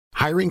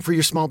Hiring for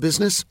your small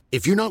business?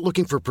 If you're not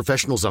looking for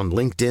professionals on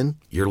LinkedIn,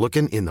 you're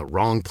looking in the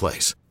wrong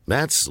place.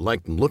 That's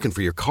like looking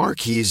for your car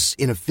keys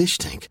in a fish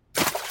tank.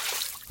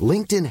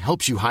 LinkedIn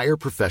helps you hire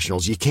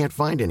professionals you can't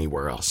find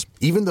anywhere else,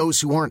 even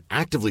those who aren't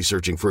actively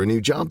searching for a new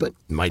job but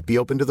might be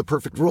open to the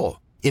perfect role.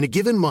 In a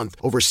given month,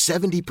 over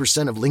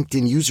 70% of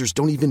LinkedIn users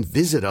don't even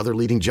visit other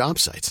leading job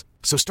sites.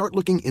 So start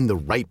looking in the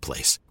right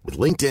place. With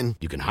LinkedIn,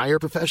 you can hire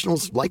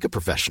professionals like a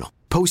professional.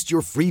 Post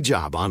your free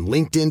job on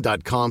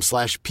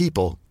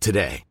linkedin.com/people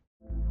today.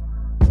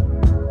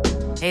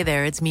 Hey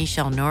there, it's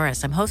Michelle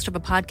Norris. I'm host of a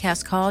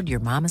podcast called Your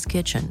Mama's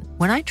Kitchen.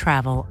 When I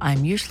travel,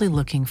 I'm usually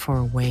looking for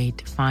a way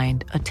to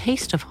find a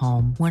taste of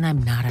home when I'm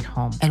not at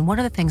home. And one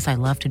of the things I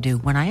love to do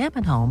when I am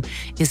at home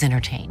is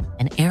entertain.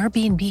 And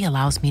Airbnb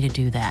allows me to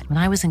do that. When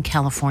I was in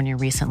California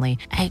recently,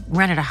 I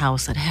rented a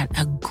house that had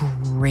a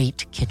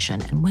great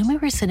kitchen. And when we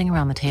were sitting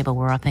around the table,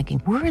 we're all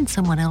thinking, we're in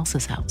someone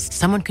else's house.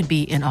 Someone could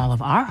be in all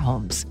of our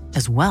homes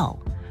as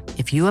well.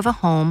 If you have a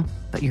home,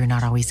 but you're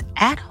not always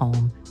at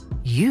home,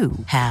 you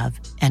have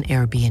an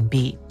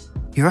Airbnb.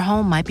 Your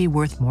home might be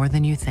worth more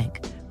than you think.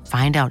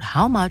 Find out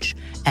how much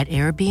at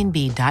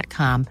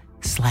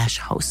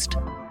airbnb.com/host.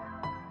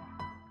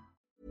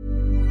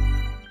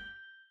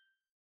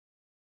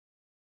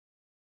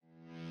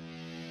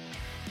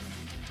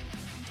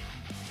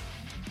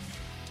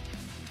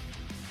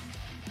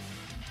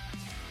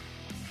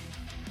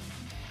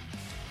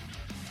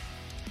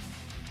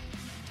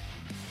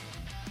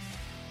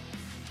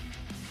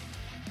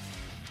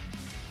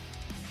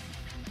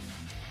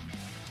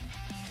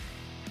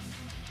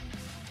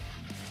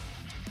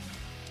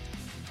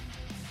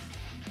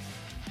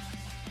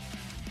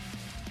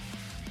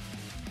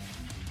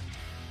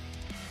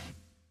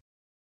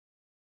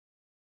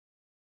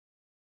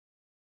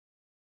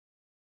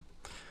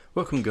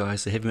 Welcome,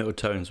 guys, to Heavy Metal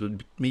Tones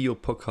with me, your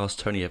podcast,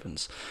 Tony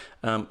Evans.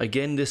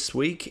 Again, this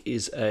week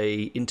is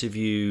a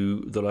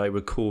interview that I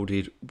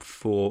recorded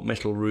for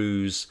Metal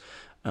Ruse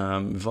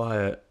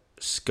via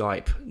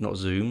Skype, not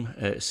Zoom,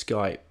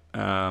 Skype.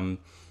 A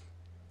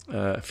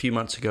few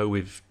months ago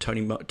with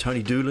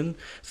Tony Doolan,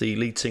 the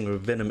lead singer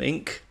of Venom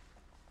Inc.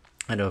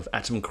 and of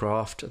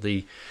Atomcraft,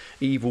 the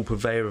evil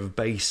purveyor of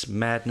bass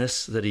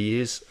madness that he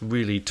is.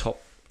 Really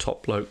top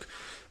bloke.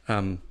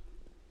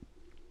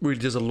 Really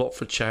does a lot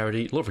for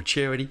charity,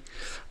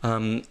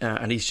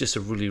 and he's just a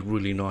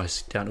really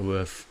nice,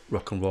 down-to-earth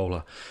rock and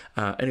roller.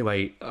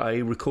 Anyway, I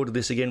recorded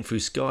this again through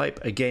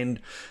Skype. Again,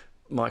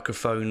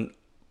 microphone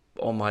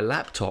on my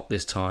laptop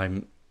this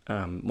time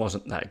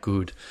wasn't that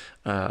good.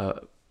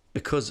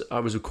 Because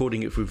I was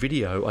recording it through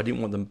video, I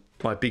didn't want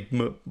my big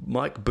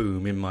mic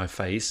boom in my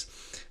face,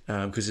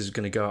 because it's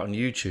going to go out on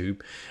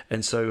YouTube,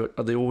 and so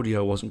the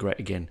audio wasn't great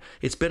again.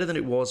 It's better than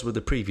it was with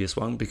the previous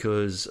one,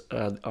 because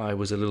I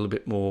was a little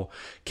bit more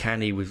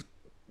canny with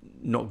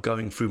not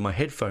going through my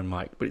headphone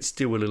mic, but it's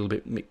still a little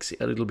bit mixy,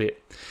 a little bit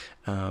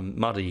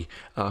muddy.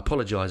 I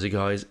apologise,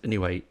 guys.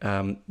 Anyway,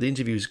 the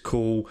interview's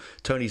cool.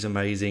 Tony's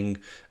amazing.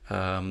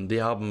 The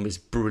album is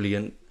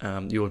brilliant.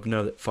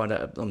 You'll find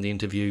out on the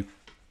interview.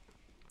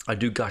 I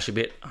do gush a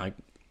bit. I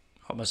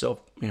myself,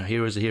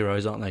 heroes are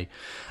heroes, aren't they?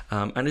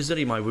 And this is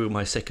only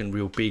my second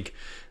real big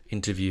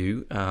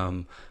interview.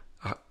 And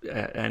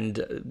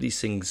these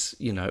things,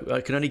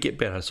 I can only get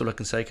better. That's all I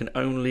can say. Can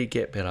only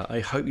get better. I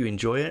hope you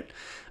enjoy it.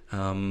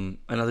 I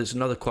know there's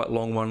another quite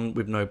long one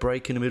with no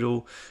break in the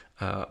middle.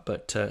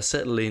 But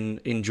settle in,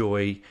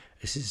 enjoy.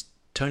 This is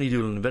Tony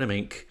Doolan and Venom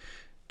Inc.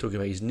 talking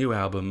about his new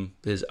album,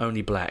 There's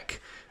Only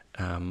Black.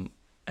 And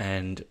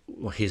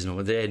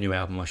their new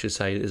album, I should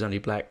say, There's Only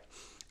Black.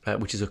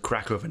 Which is a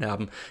cracker of an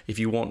album. If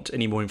you want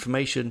any more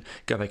information,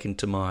 go back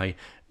into my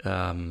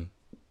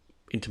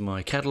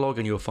catalogue,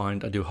 and you'll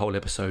find I do a whole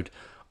episode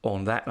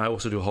on that. And I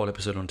also do a whole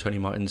episode on Tony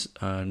Martin's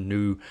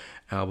new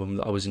album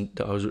that I was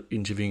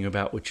interviewing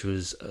about, which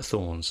was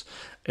Thorns.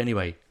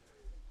 Anyway,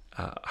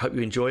 hope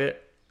you enjoy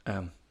it.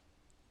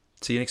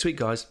 See you next week,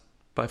 guys.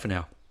 Bye for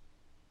now.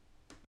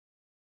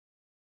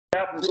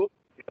 So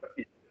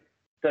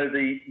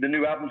the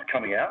new album's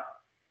coming out.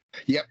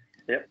 Yep.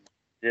 Yeah.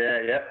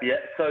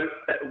 So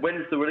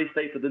when's the release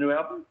date for the new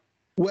album?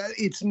 Well,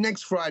 it's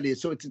next Friday,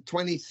 so it's the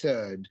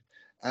 23rd.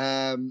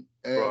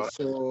 Right.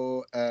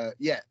 So, a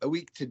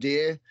week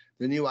today,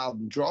 the new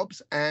album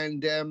drops.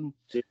 And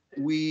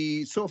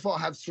we so far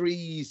have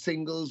 3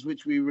 singles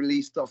which we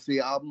released off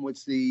the album,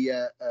 which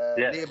the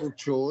label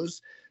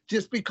chose.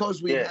 Just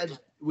because we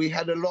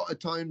had a lot of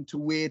time to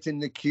wait in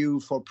the queue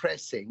for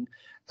pressing.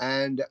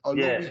 And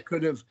although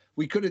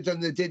we could have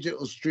done the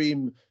digital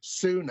stream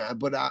sooner,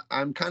 but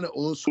I'm kind of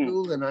old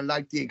school and I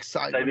like the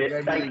excitement of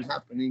everything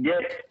happening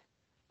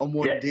on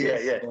one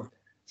day.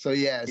 So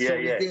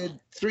we did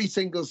 3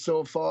 singles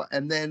so far,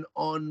 and then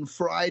on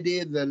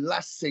Friday the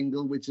last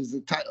single, which is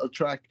the title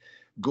track,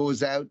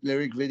 goes out,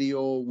 lyric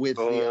video with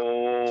the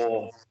album.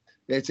 So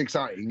it's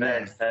exciting.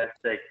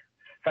 Fantastic.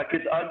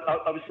 Because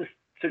I was just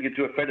talking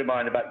to a friend of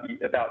mine about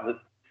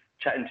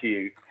chatting to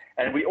you.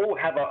 And we all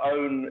have our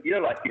own,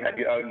 like you have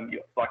your own,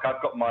 like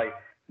I've got my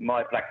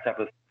Black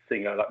Sabbath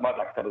singer, like my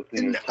Black Sabbath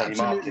singer is Tony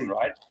Martin,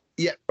 right?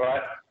 Yeah.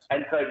 Right.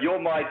 And so you're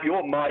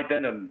my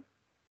Venom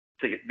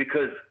ticket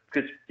because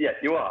yeah,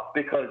 you are,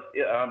 because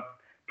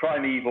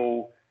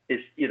Primeval is,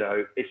 you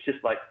know, it's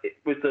just like it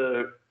was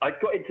I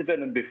got into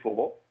Venom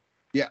before.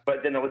 Yeah.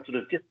 But then I was sort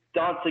of just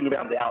dancing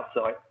around the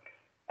outside,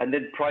 and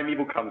then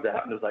Primeval comes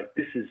out, and I was like,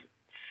 this is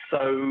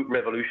so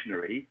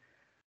revolutionary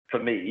for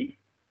me,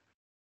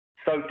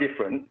 so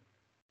different,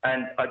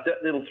 and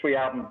that little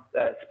 3-album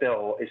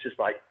spell is just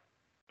like,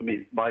 for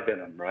me, my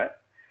Venom, right?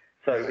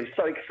 So it's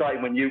so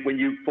exciting when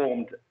you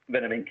formed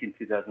Venom Inc. in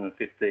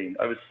 2015.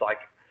 I was like,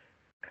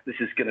 this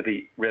is going to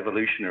be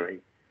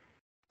revolutionary.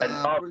 And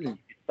brilliant.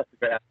 it's such a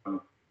great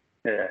album.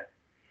 Yeah.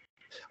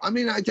 I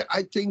mean,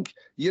 I think,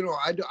 you know,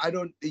 I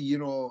don't, you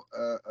know,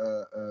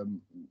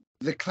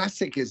 the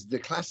classic is the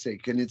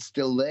classic and it's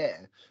still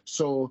there.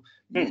 So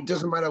it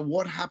doesn't matter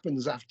what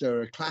happens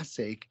after a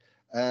classic.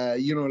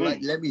 You know,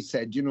 like Lemmy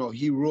said, you know,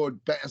 he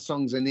wrote better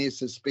songs than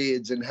Ace of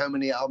Spades, and how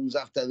many albums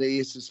after the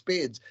Ace of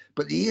Spades?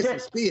 But the Ace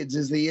of Spades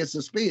is the Ace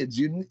of Spades.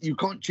 You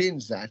can't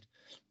change that.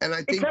 And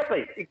I think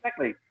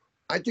exactly.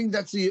 I think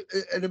that's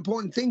an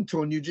important thing,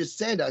 Tone. You just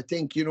said. I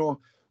think, you know,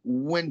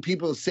 when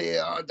people say,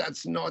 "Oh,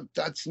 that's not,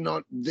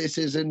 this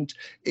isn't,"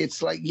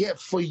 it's like, yeah,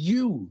 for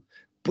you.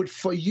 But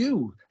for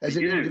you as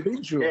an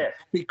individual,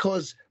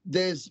 because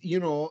there's, you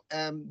know,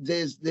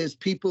 there's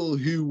people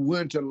who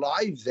weren't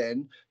alive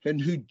then and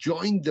who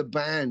joined the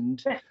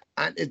band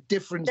at a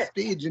different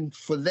stage, and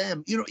for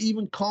them, you know,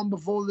 even Calm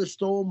Before the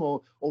Storm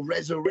or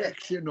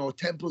Resurrection or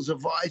Temples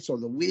of Ice or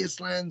The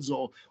Wastelands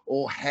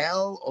or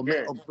Hell or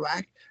Metal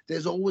Black,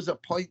 there's always a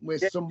point where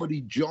somebody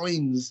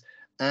joins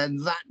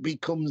and that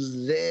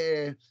becomes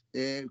their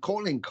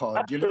calling card.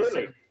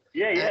 Absolutely.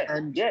 You know?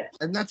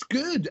 And that's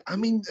good. I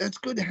mean, that's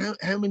good.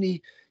 How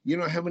many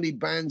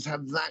bands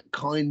have that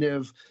kind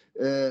of,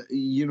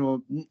 you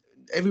know,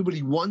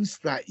 everybody wants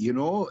that, you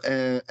know,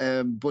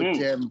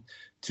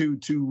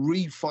 to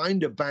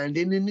re-find a band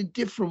in a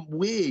different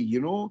way,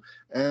 you know.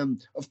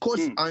 Of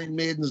course, Iron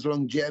Maiden's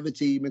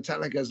longevity,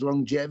 Metallica's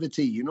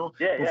longevity, you know.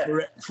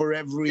 For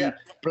every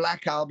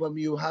Black album,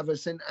 you have a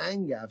St.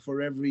 Anger.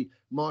 For every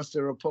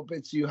Master of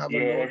Puppets, you have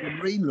a Lord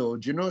and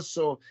Reload, you know.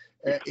 So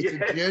it's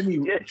a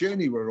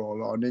journey we're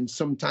all on, and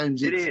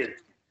sometimes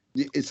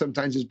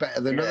sometimes it's better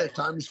than other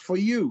times for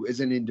you as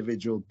an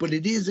individual. But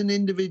it is an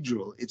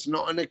individual. It's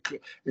not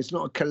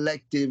a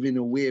collective in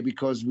a way,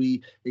 because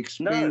we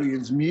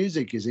experience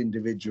music as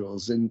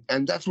individuals, and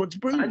that's what's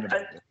brilliant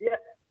about it.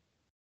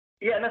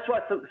 Yeah, and that's why.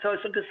 So I was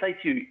going to say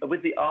to you,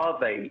 with the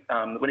Ave,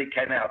 when it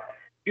came out,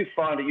 you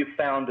find that you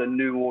found a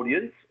new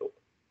audience.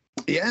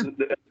 Yeah.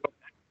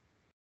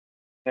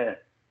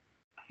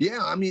 Yeah.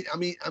 I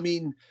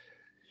mean.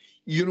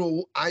 You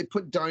know, I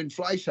put Down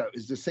Fleisch out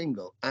as the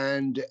single,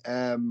 and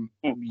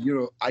you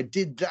know, I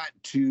did that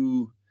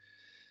to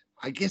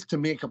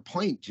make a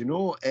point. You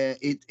know,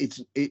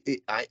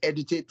 I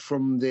edit it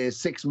from the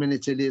 6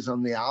 minutes it is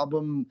on the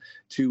album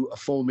to a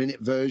 4-minute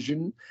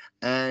version,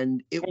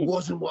 and it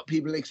wasn't what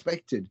people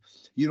expected.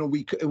 You know,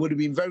 it would have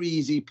been very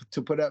easy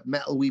to put up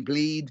Metal We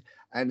Bleed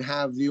and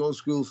have the old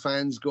school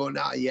fans going,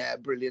 "Ah, yeah,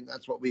 brilliant,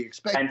 that's what we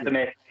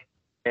expected."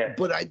 Yeah.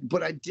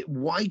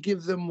 Why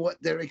give them what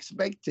they're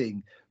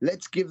expecting?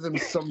 Let's give them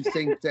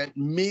something that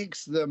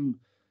makes them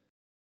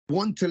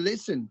want to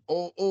listen,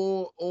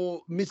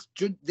 or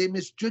misjudge. They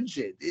misjudge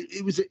it.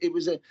 It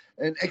was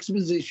an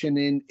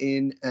exposition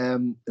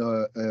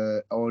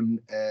on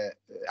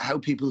how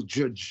people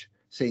judge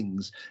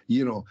things,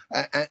 you know,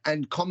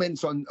 and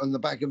comments on the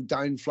back of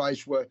Down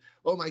Fleisch were,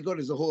 "Oh my God,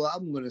 is the whole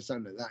album going to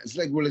sound like that?" It's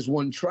like, well, it's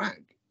one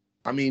track.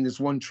 I mean, it's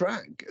one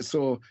track.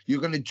 So you're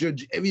going to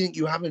judge everything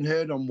you haven't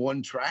heard on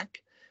one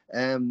track.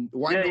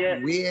 Why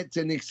not wait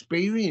and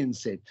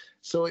experience it?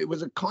 So it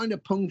was a kind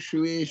of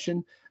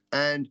punctuation.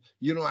 And,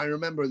 you know, I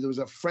remember there was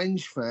a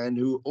French fan,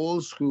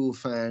 old school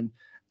fan,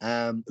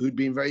 who'd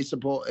been very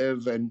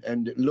supportive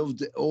and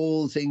loved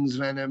all things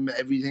Venom,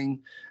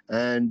 everything,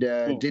 and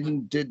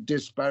didn't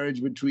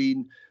disparage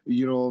between,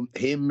 you know,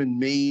 him and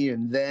me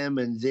and them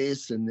and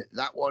this and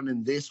that one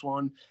and this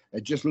one. I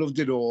just loved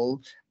it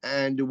all.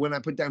 And when I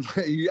put down,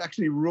 he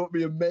actually wrote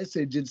me a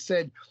message and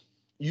said,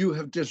 "You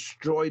have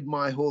destroyed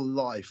my whole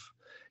life.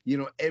 You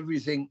know,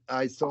 everything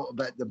I thought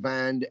about the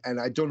band, and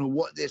I don't know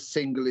what this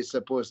single is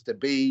supposed to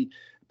be.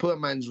 Poor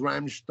man's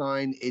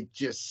Rammstein. It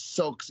just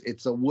sucks.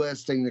 It's the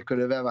worst thing that could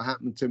have ever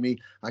happened to me.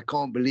 I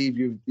can't believe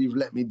you've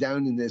let me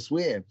down in this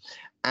way."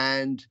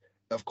 And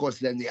of course,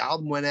 then the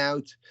album went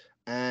out,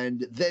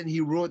 and then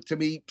he wrote to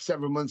me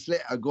several months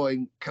later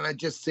going, "Can I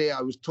just say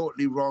I was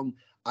totally wrong?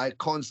 I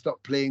can't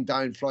stop playing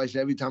Down Fleisch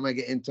every time I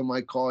get into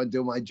my car and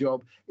do my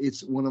job.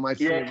 It's one of my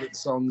favorite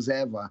songs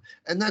ever."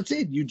 And that's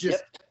it. You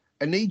just,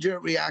 a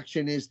knee-jerk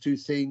reaction is to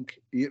think,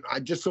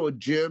 I just saw a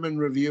German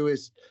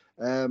reviewist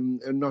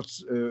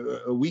not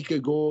a week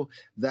ago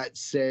that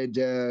said,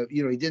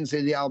 you know, he didn't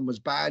say the album was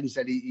bad. He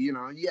said,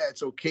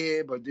 it's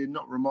okay, but they're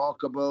not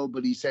remarkable.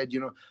 But he said, you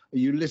know,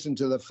 you listen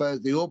to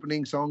the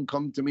opening song,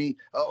 Come to Me,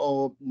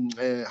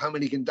 How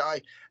Many Can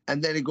Die?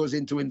 And then it goes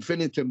into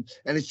Infinitum,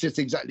 and it's just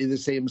exactly the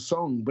same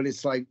song. But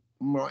it's like,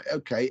 right,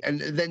 okay.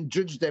 And then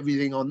judged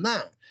everything on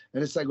that.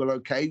 And it's like, well,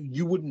 okay,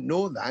 you wouldn't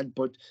know that,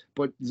 but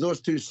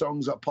those two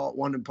songs are part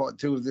one and part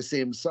two of the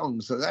same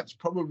song. So that's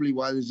probably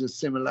why there's a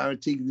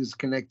similarity, there's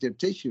connective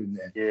tissue in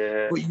there.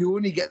 Yeah. But you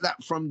only get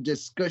that from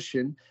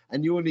discussion,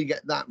 and you only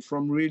get that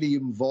from really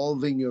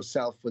involving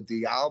yourself with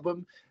the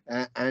album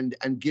and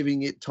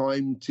giving it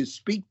time to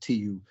speak to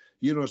you.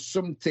 You know,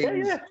 some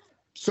things... Yeah.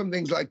 Some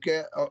things like,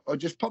 or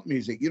just pop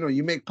music, you know,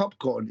 you make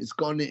popcorn, it's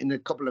gone in a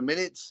couple of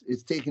minutes,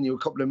 it's taken you a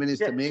couple of minutes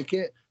to make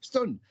it, it's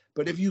done.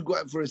 But if you go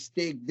out for a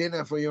steak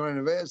dinner for your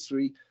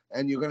anniversary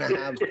and you're going to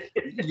have,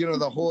 you know,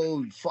 the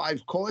whole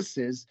 5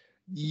 courses,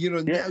 you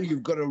know, now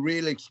you've got a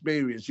real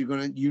experience. You're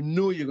going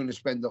to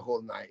spend the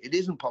whole night. It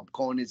isn't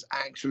popcorn, it's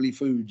actually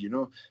food, you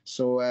know.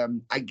 So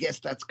I guess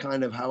that's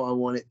kind of how I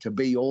want it to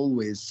be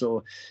always.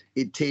 So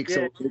it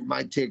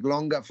might take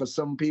longer for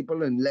some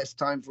people and less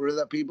time for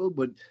other people,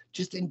 but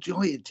just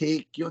enjoy it.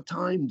 Take your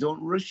time. Don't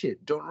rush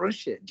it.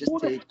 Just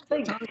take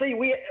your time. See,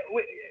 we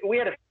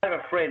had a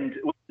friend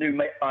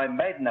who Iron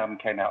Maiden album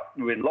came out.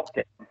 We were in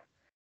lockdown.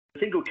 The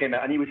single came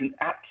out and he was in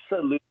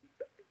absolute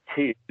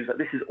tears. He was like,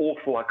 this is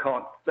awful. I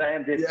can't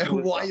stand it. Yeah,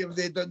 why have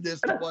they done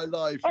this to my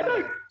life? I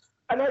know.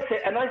 And I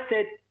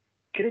said,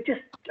 can it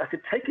just? I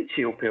said, take a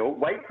chill pill.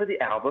 Wait for the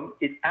album.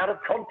 It's out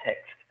of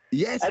context.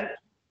 Yes.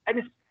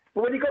 And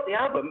when he got the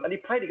album and he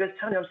played, he goes,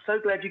 Tony, I'm so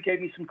glad you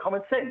gave me some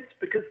common sense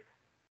because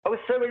I was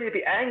so ready to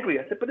be angry.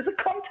 I said, but there's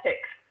a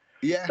context.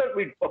 Yeah. Don't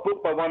read a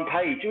book by one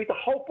page. You read the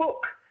whole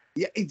book.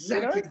 Yeah,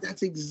 exactly. You know?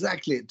 That's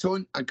exactly it.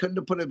 Tone, I couldn't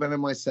have put it better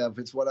myself.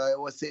 It's what I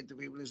always say to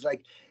people. It's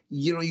like,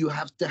 you know, you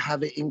have to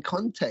have it in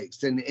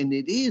context, and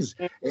it is.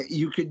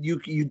 You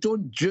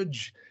don't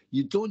judge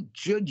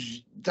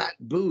that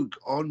book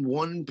on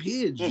one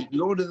page.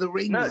 Lord of the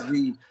Rings. No.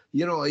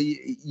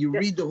 You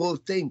read the whole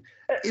thing.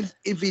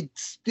 If it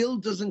still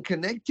doesn't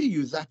connect to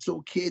you, that's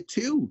okay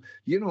too.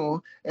 You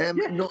know,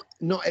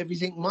 not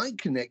everything might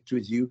connect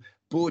with you,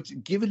 but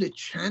give it a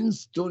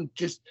chance. Don't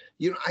just,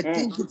 you know. I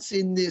think it's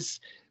in this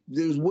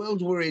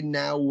world we're in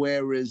now,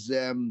 whereas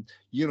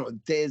you know,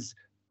 there's,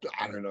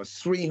 I don't know,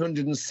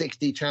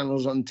 360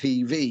 channels on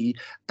TV,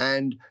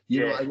 and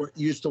you know, I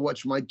used to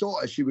watch my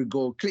daughter. She would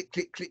go click,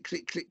 click, click,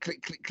 click, click,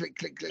 click, click, click,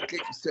 click, click,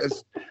 click,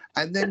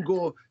 and then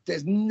go.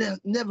 There's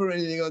never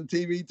anything on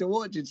TV to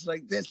watch. It's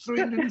like there's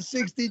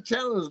 360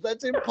 channels.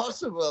 That's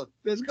impossible.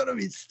 There's got to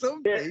be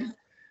something.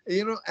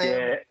 You know,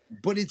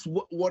 but it's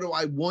what do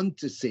I want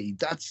to see?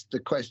 That's the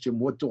question.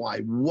 What do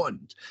I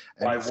want?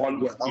 And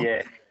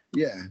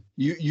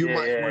you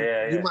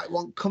might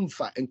want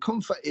comfort, and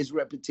comfort is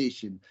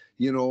repetition.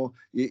 You know,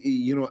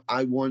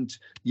 I want,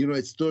 you know,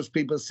 it's those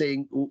people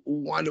saying,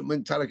 why don't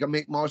Metallica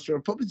make Master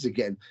of Puppets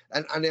again?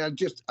 And I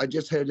just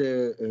heard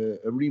a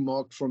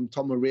remark from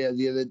Tom Araya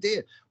the other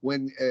day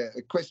when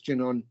a question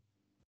on,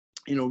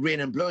 you know, Rain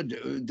and Blood,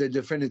 the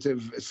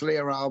definitive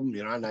Slayer album,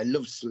 you know, and I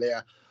love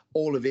Slayer,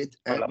 all of it,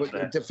 but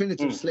the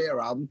definitive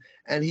Slayer album,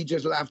 and he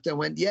just laughed and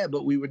went, yeah,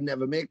 but we would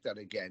never make that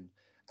again.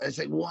 And it's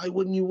like, why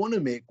wouldn't you want to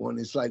make one?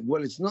 It's like,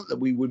 well, it's not that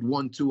we would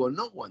want to or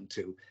not want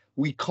to.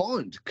 We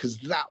can't, because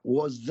that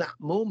was that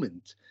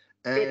moment.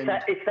 And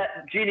it's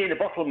that genie in the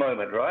bottle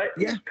moment, right?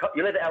 Yeah.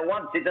 You let it out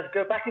once, it doesn't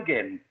go back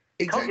again.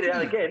 Exactly. You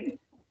can't get it out again.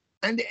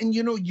 And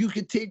you know, you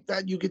could take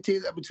that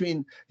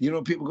between, you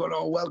know, people going,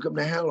 oh, Welcome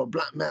to Hell, or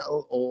black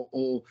metal,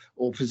 or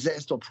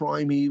Possessed, or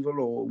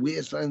Primeval, or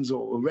Wastelands,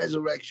 or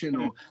Resurrection,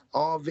 or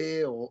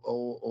Ave,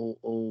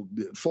 or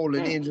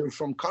Fallen Angels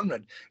from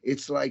Conrad.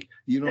 It's like,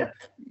 you know,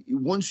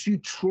 once you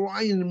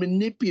try and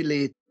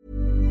manipulate.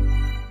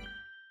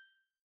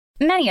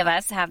 Many of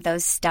us have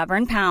those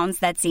stubborn pounds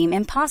that seem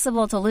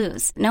impossible to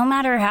lose, no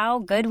matter how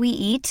good we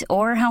eat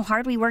or how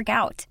hard we work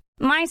out.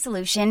 My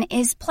solution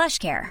is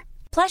PlushCare.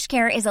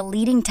 PlushCare is a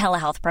leading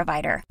telehealth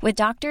provider with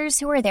doctors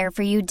who are there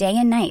for you day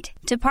and night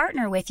to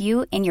partner with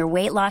you in your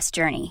weight loss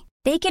journey.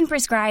 They can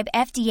prescribe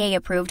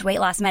FDA-approved weight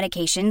loss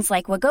medications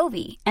like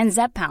Wegovy and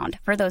Zepbound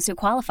for those who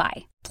qualify.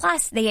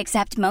 Plus, they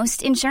accept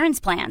most insurance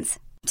plans.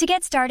 To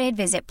get started,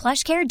 visit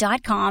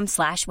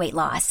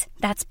plushcare.com/weightloss.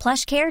 That's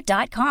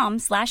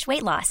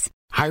plushcare.com/weightloss.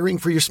 Hiring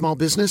for your small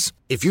business?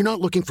 If you're not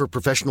looking for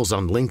professionals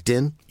on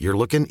LinkedIn, you're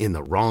looking in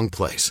the wrong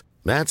place.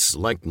 That's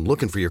like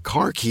looking for your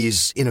car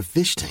keys in a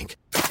fish tank.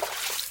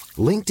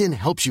 LinkedIn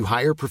helps you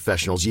hire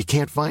professionals you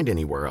can't find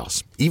anywhere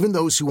else, even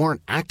those who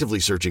aren't actively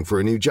searching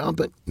for a new job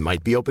but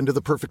might be open to the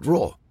perfect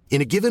role.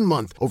 In a given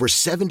month, over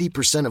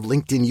 70% of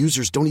LinkedIn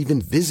users don't even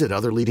visit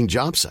other leading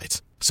job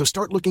sites. So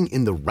start looking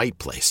in the right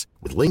place.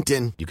 With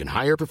LinkedIn, you can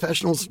hire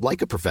professionals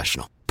like a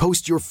professional.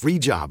 Post your free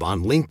job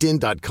on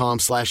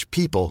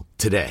linkedin.com/people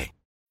today.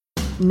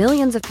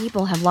 Millions of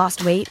people have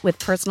lost weight with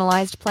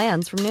personalized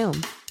plans from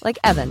Noom. Like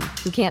Evan,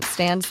 who can't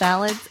stand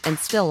salads and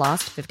still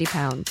lost 50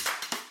 pounds.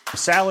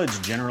 Salads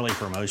generally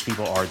for most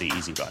people are the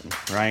easy button,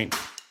 right?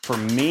 For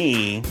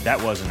me,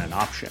 that wasn't an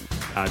option.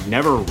 I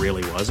never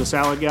really was a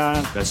salad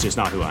guy. That's just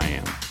not who I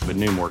am. But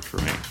Noom worked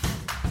for me.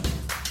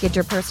 Get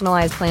your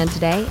personalized plan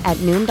today at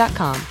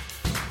Noom.com.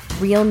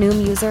 Real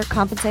Noom user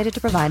compensated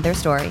to provide their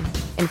story.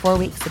 In 4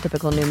 weeks, the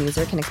typical Noom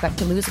user can expect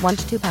to lose 1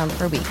 to 2 pounds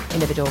per week.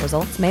 Individual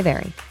results may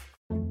vary.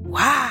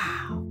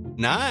 Wow.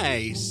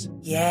 Nice.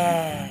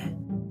 Yeah.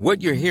 What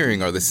you're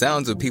hearing are the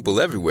sounds of people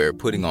everywhere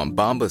putting on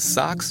Bombas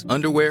socks,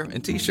 underwear,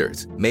 and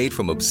T-shirts made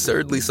from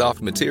absurdly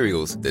soft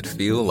materials that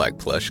feel like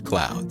plush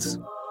clouds.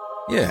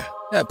 Yeah,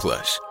 that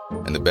plush.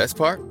 And the best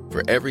part?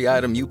 For every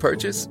item you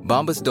purchase,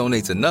 Bombas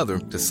donates another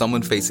to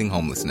someone facing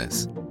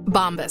homelessness.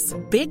 Bombas.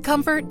 Big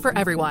comfort for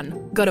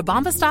everyone. Go to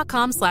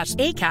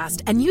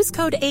bombas.com/ACAST and use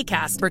code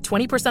ACAST for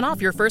 20% off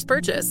your first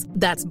purchase.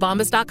 That's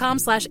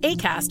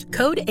bombas.com/ACAST.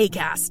 Code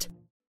ACAST.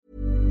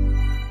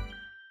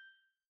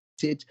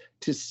 It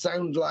to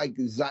sound like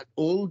that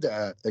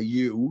older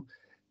you,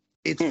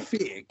 it's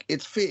fake.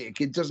 It's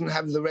fake. It doesn't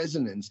have the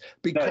resonance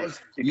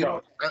because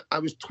I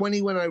was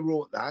 20 when I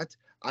wrote that.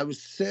 I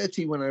was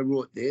 30 when I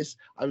wrote this.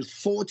 I was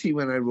 40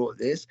 when I wrote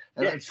this,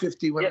 and I'm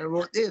 50 when I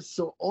wrote this.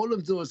 So all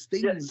of those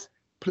things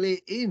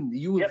play in.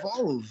 You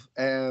evolve.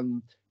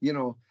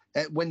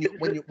 When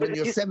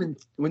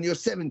you're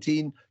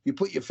 17, you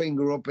put your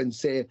finger up and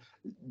say,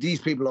 these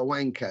people are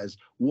wankers.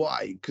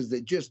 Why? Because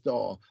they just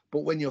are.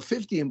 But when you're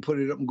 50 and put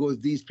it up and goes,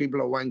 these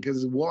people are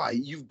wankers. Why?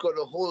 You've got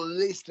a whole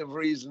list of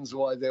reasons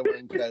why they're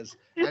wankers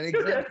and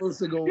examples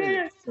to go with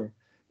it. So,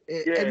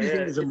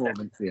 everything is a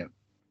moment. Yeah,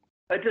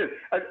 I do.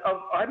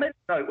 I made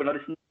a note when I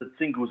listened to the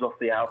singles off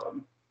the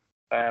album,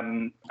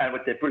 and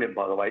they're brilliant,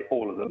 by the way,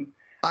 all of them.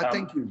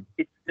 Thank you.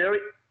 It's very.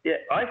 Yeah,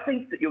 I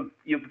think that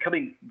you're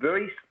becoming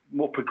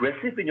more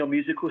progressive in your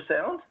musical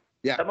sound.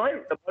 Yeah. Am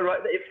I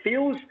right? It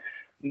feels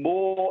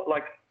more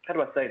like, how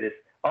do I say this?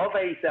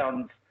 Ave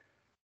sounds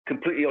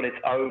completely on its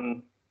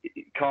own.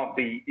 It can't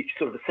be, it's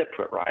sort of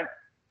separate, right?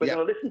 But then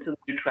I listen to the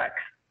new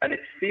tracks and it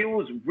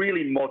feels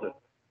really modern.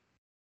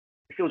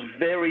 It feels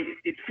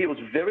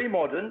very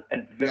modern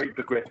and very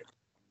progressive.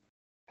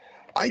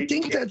 I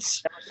think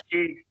that's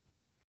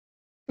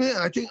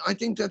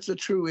a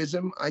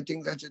truism. I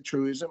think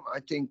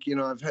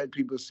I've heard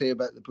people say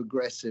about the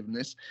progressive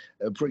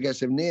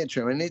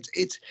nature, and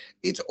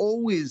it's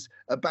always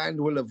a band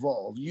will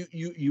evolve. You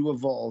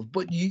evolve,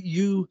 but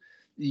you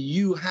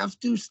have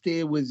to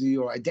stay with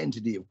your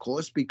identity, of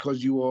course,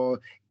 because you are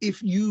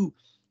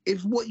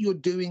if what you're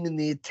doing and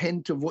the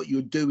intent of what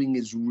you're doing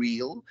is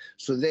real,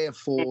 so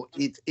therefore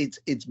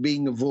it's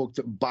being evoked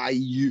by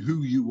you,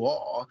 who you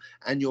are,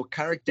 and your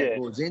character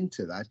goes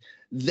into that,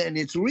 then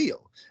it's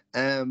real.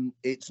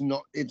 It's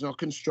not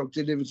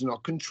constructed, if it's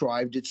not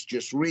contrived, it's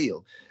just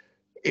real.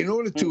 In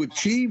order to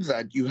achieve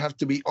that, you have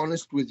to be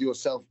honest with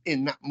yourself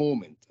in that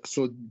moment.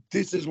 So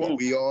this is what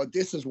we are,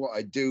 this is what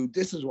I do,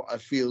 this is what I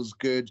feels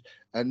good,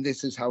 and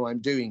this is how I'm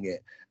doing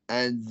it.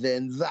 And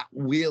then that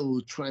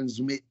will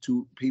transmit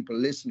to people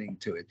listening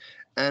to it.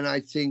 And I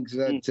think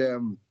that,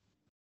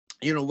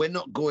 we're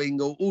not going,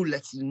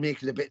 let's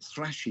make it a bit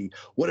thrashy.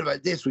 What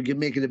about this? We can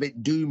make it a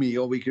bit doomy,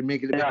 or we can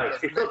make it a bit... No,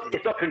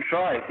 it's not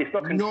contrived. It's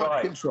not contrived.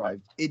 Not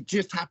contrived. It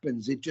just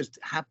happens.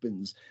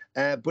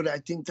 But I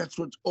think that's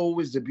what's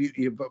always the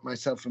beauty about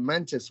myself and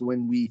Mantis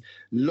when we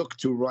look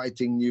to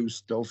writing new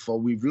stuff, or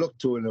we've looked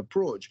to an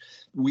approach.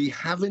 We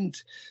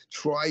haven't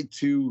tried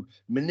to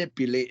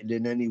manipulate it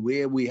in any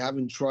way. We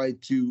haven't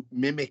tried to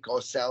mimic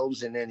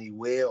ourselves in any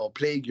way or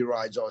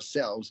plagiarize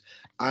ourselves.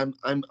 I'm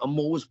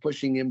always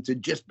pushing him to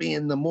just be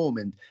in the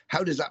moment.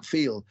 How does that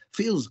feel?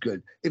 Feels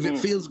good. If it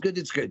feels good,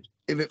 it's good.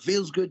 If it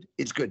feels good,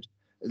 it's good.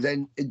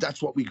 Then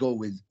that's what we go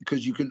with,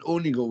 because you can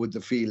only go with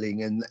the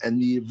feeling and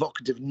the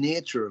evocative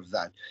nature of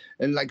that.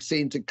 And like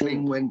saying to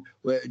Kling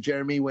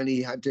Jeremy, when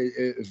he had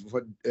to,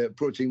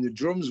 approaching the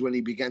drums, when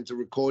he began to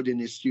record in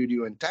his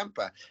studio in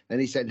Tampa,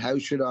 and he said, how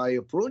should I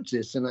approach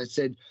this? And I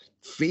said,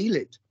 feel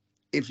it.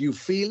 If you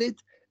feel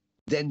it,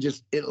 then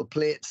just it'll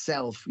play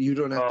itself. You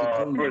don't have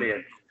to do brilliant.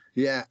 it.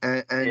 Yeah,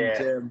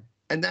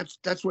 and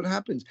that's what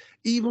happens.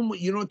 Even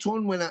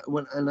Tone, when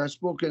I've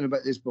spoken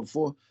about this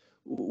before,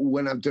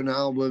 when I've done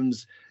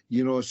albums,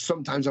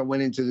 sometimes I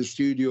went into the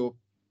studio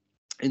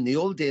in the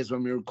old days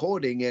when we were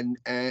recording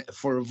and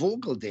for a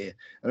vocal day.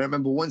 And I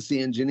remember once the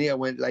engineer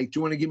went like, do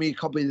you want to give me a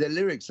copy of the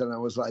lyrics? And I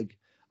was like,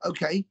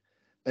 okay.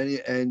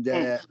 And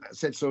I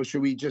said, so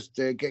should we just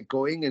get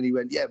going? And he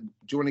went, yeah, do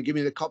you want to give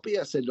me the copy?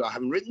 I said, I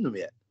haven't written them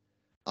yet.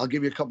 I'll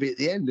give you a copy at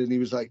the end. And he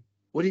was like,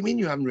 what do you mean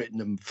you haven't written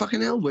them?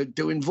 Fucking hell, we're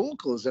doing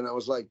vocals. And I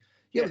was like,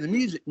 yeah, but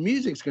the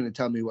music's going to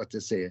tell me what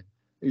to say.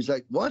 He was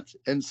like, what?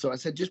 And so I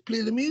said, just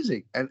play the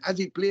music. And as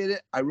he played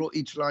it, I wrote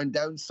each line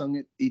down, sung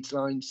it, each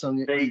line, sung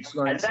it, each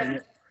line, sung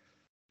it.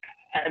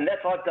 And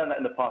that's I've done that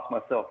in the past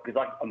myself, because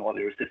I'm not a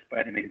lyricist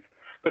by any means.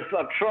 But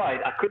I've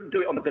tried. I couldn't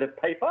do it on a bit of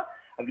paper.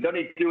 I could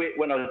only do it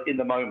when I was in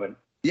the moment.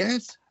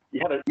 Yes.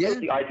 You have a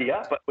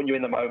idea, but when you're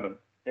in the moment.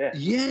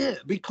 Yeah,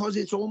 because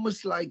it's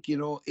almost like,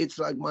 it's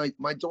like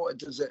my daughter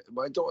does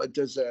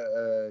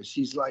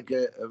she's like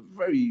a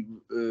very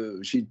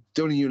she's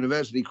doing a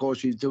university course,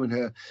 she's doing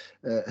her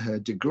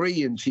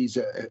degree, and she's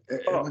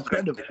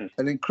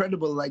an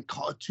incredible like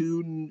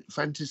cartoon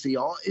fantasy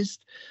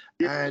artist.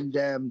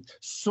 And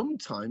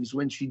sometimes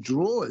when she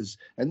draws,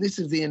 and this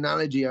is the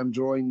analogy I'm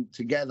drawing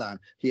together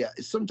here,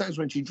 sometimes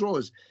when she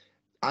draws,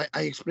 I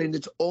explained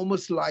it's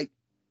almost like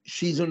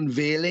she's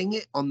unveiling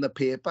it on the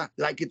paper,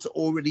 like it's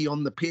already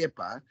on the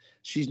paper.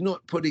 She's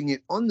not putting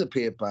it on the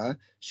paper.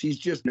 She's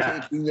just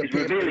taking the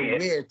paper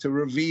away to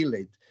reveal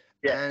it.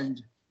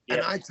 And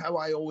that's how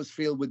I always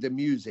feel with the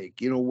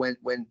music. You know,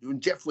 when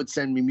Jeff would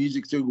send me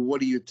music through,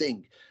 what do you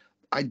think?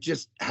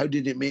 How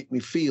did it make me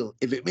feel?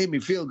 If it made me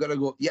feel good, I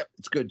go, yep,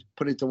 it's good.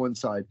 Put it to one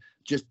side.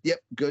 Just, yep,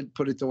 good.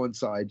 Put it to one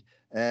side.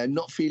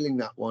 Not feeling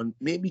that one.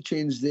 Maybe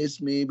change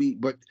this, maybe.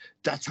 But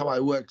that's how I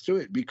work through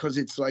it, because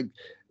it's like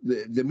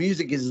the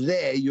music is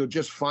there. You're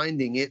just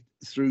finding it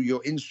through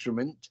your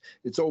instrument.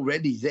 It's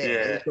already there.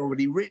 Yeah. It's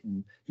already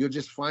written. You're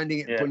just finding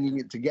it, putting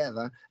it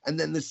together. And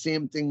then the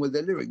same thing with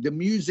the lyric. The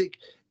music,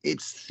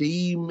 its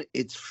theme,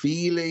 its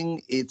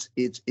feeling, its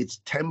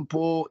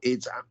tempo,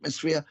 its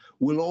atmosphere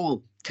will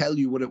all tell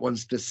you what it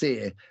wants to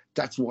say.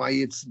 That's why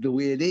it's the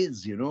way it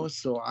is, you know.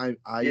 So And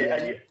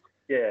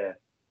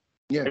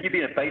you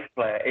being a bass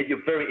player,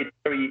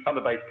 I'm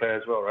a bass player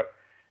as well, right?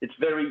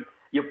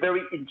 You're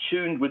very in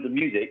tune with the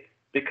music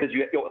because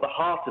you're at the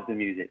heart of the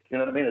music. You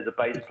know what I mean? As a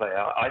bass player,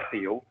 I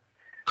feel.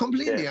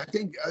 Completely. I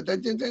think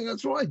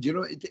that's right. You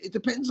know, it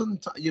depends on,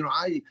 you know,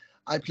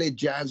 I played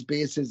jazz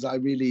basses. I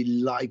really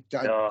like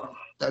that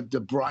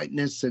the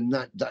brightness and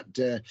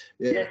that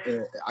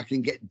I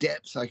can get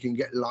depth, I can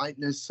get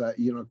lightness,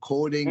 you know,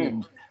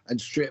 chording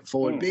and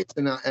straightforward bass.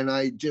 And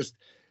I just,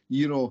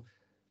 you know,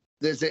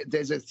 there's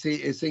a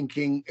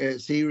thinking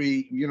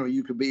theory, you know,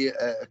 you could be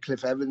a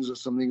Cliff Evans or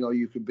something, or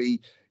you could be,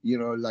 you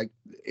know, like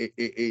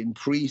in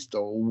Priest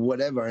or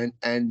whatever.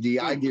 And the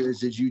idea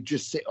is you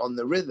just sit on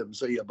the rhythm.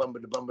 So you're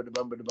bumba da bumba da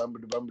bumba da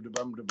bumba da bumba da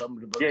bumba da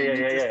bumba da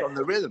bumba. Just on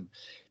the rhythm.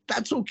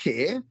 That's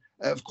okay,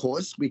 of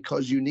course,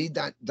 because you need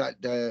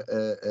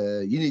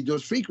you need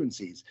those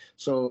frequencies.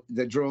 So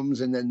the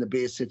drums and then the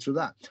bass sits with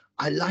that.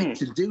 I like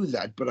to do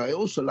that, but I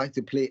also like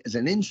to play it as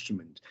an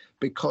instrument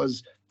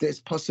because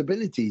there's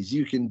possibilities.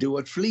 You can do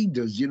what Flea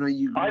does. You know,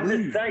 I'm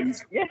the same.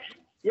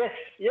 Yes.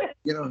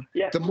 You know,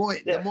 the more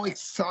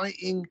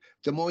exciting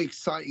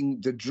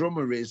the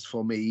drummer is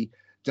for me,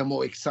 the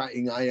more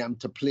exciting I am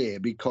to play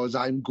because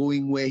I'm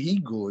going where he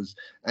goes.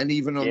 And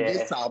even on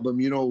this album,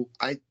 you know,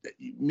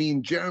 me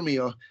and Jeremy,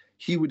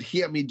 he would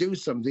hear me do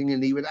something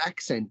and he would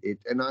accent it,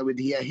 and I would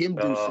hear him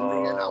do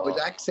something and I would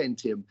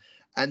accent him.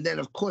 And then,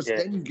 of course,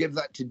 then you give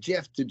that to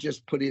Jeff to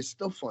just put his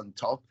stuff on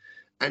top,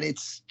 and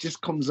it's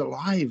just comes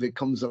alive. It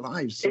comes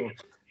alive. So, I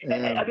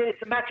mean,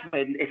 it's a match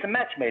made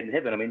in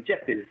heaven. I mean,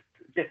 Jeff is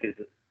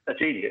a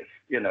genius,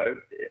 you know.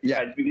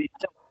 Yeah. And,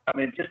 I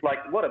mean, just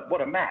like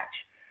what a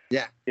match.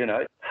 Yeah. You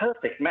know,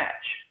 perfect match.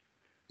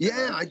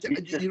 Yeah,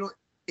 you know,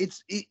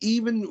 it's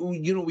even,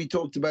 you know, we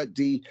talked about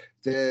the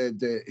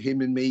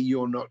him and me,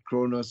 you're not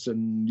Kronos,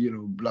 and you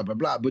know, blah blah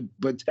blah. But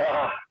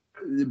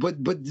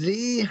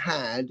they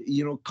had,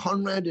 you know,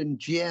 Conrad and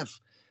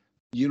Jeff,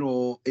 you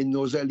know, in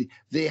those early,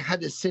 they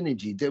had a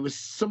synergy. There was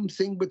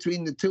something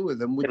between the two of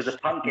them. There was a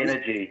punk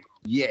energy.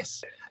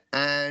 Yes,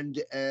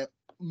 and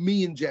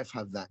me and Jeff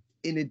have that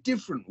in a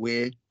different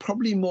way,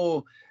 probably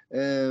more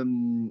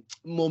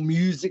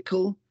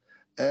musical.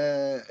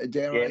 More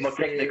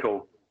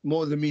technical,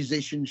 more the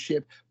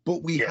musicianship,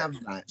 but we have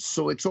that.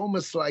 So it's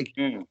almost like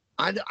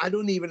I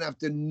don't even have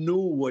to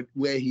know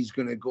where he's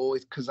going to go,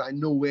 because I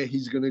know where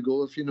he's going to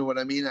go, if you know what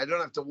I mean. I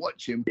don't have to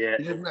watch him.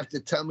 He doesn't have to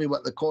tell me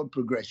what the chord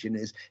progression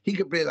is. He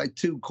could play like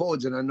 2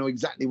 chords and I know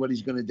exactly what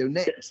he's going to do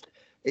next.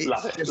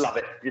 Love it.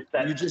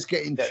 You just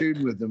get in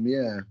tune with them,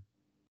 Yeah.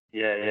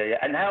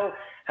 And how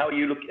are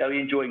you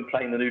enjoying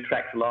playing the new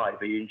tracks live?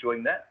 Are you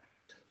enjoying that?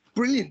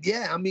 Brilliant,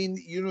 yeah. I mean,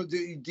 you know,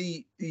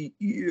 the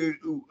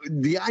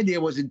idea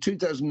was in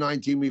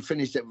 2019 we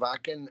finished at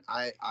Wacken.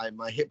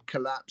 My hip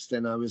collapsed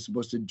and I was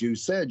supposed to do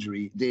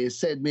surgery. They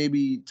said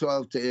maybe 8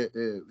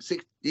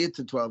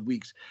 to 12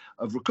 weeks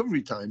of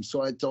recovery time.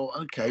 So I thought,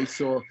 okay.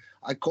 So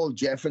I called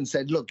Jeff and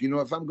said, look, you know,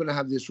 if I'm going to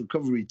have this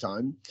recovery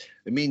time,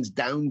 it means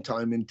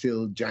downtime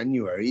until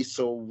January.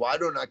 So why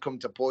don't I come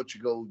to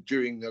Portugal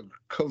during the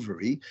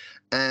recovery,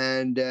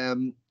 and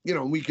you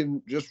know, we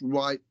can just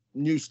write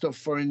new stuff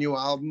for a new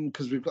album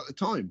because we've got the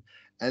time,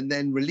 and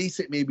then release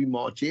it maybe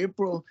March,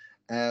 April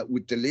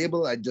with the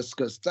label. I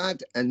discussed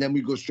that, and then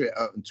we go straight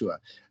out on tour.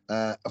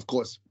 Of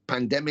course,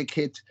 pandemic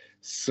hit,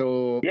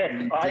 so yes,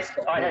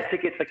 I had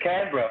tickets for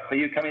Canberra for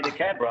you coming to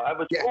Canberra. I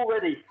was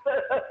already.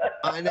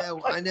 I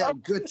know,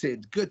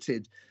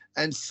 gutted.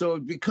 And so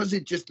because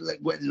it just like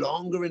went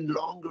longer and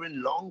longer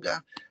and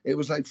longer, it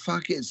was like,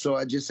 fuck it. So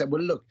I just said,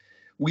 well, look,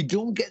 we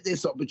don't get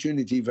this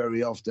opportunity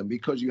very often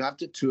because you have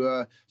to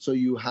tour. So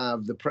you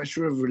have the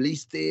pressure of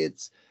release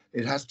dates.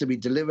 It has to be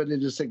delivered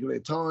at a singular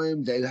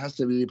time. There has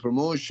to be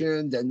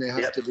promotion. Then there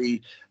has to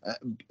be,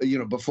 you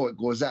know, before it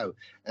goes out.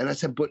 And I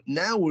said, but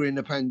now we're in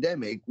a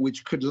pandemic,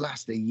 which could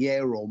last a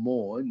year or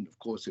more. And of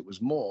course it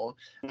was more.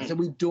 I said,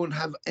 we don't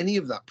have any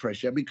of that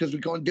pressure because we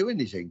can't do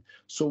anything.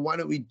 So why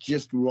don't we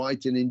just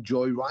write and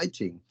enjoy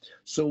writing?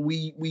 So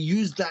we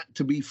used that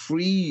to be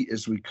free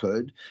as we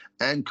could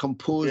and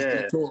composed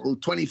a total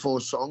 24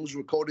 songs,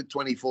 recorded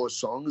 24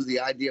 songs. The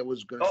idea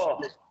was going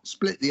to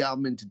split the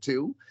album into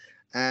 2.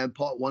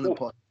 Part 1 and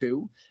part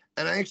 2,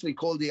 and I actually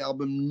called the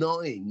album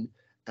 9,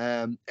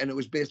 And it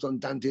was based on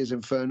Dante's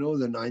Inferno,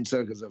 the 9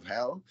 Circles of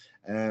Hell.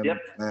 And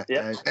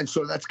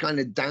so that's kind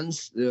of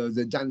dance,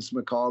 the Dance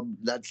Macabre.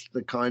 That's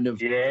the kind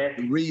of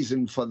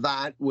reason for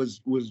that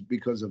was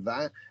because of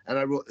that. And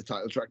I wrote the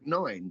title track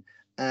 9.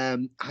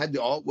 Had the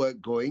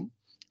artwork going,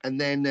 and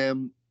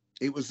then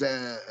it was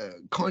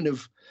kind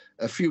of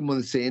a few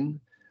months in,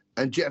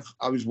 and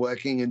I was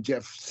working, and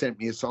Jeff sent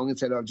me a song and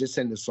said, "I'll just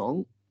send a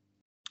song.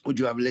 Would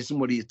you have a listen?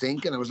 What do you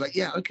think?" And I was like,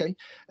 "Yeah, okay."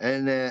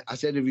 And I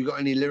said, "Have you got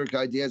any lyric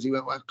ideas?" He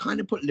went, "Well, I've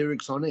kind of put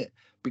lyrics on it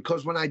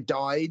because when I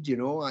died,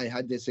 I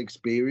had this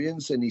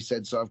experience." And he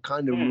said, "So I've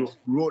kind of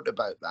wrote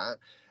about that."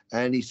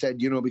 And he said,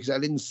 because I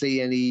didn't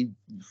see any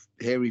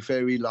hairy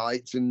fairy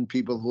lights and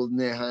people holding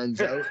their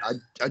hands out,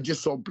 I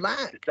just saw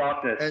black.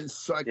 Darkness. And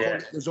so I called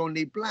it There's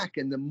Only Black.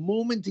 And the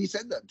moment he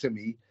said that to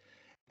me,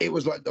 it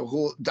was like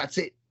that's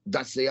it.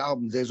 That's the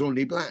album, There's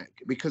Only Black.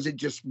 Because it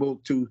just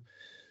spoke to,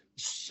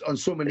 on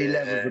so many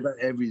levels, about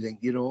everything,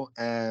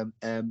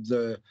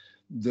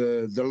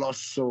 the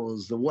lost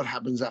souls, the what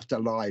happens after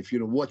life,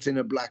 what's in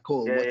a black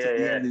hole, what's at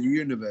the end of the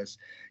universe,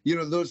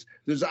 those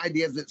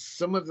ideas that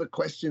some of the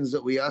questions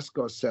that we ask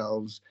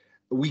ourselves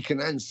we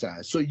can answer.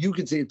 So you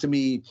can say to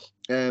me,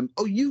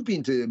 "Oh, you've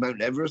been to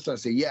Mount Everest?" I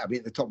say, "Yeah, I've been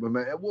at the top of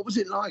Mount Everest. What was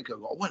it like?" I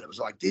go, "Well, it was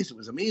like this. It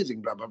was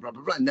amazing, blah, blah, blah,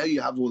 blah, blah." Now you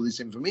have all this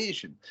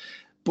information,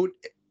 but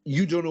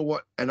you don't know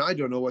what, and I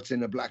don't know what's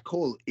in a black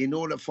hole. In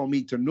order for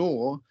me to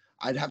know,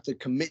 I'd have to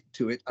commit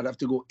to it. I'd have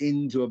to go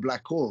into a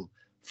black hole.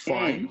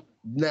 Fine.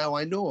 Now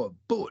I know,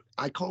 but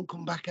I can't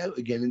come back out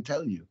again and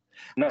tell you.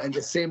 No. And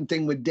the same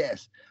thing with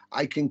death.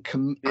 I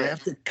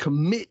have to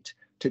commit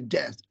to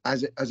death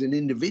as an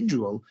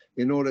individual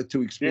in order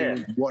to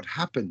experience what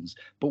happens.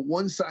 But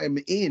once I'm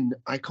in,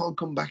 I can't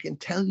come back and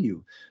tell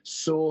you.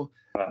 So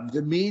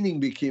the meaning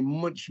became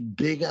much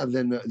bigger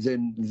than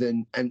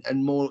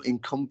and more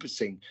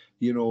encompassing.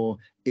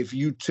 If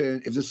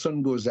the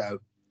sun goes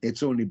out,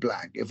 it's only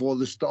black. If all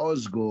the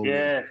stars go,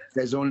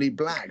 there's only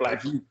black.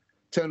 If you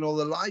turn all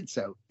the lights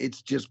out,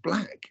 it's just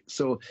black.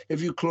 So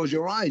if you close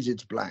your eyes,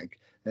 it's black.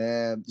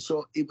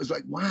 So it was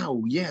like,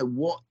 wow,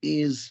 what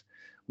is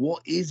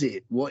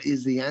it? What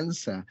is the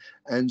answer?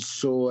 And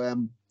so,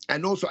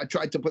 and also I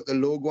tried to put the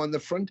logo on the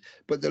front,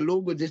 but the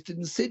logo just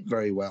didn't sit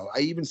very well.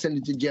 I even sent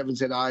it to Jeff and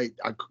said,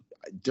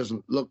 it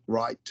doesn't look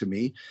right to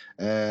me.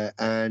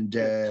 And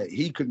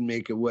he couldn't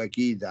make it work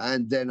either.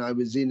 And then I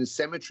was in a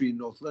cemetery in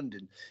North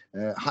London,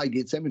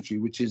 Highgate Cemetery,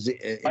 which is...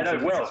 I know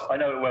it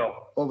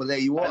well. Over there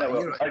you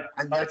are.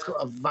 And that's got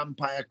a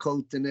vampire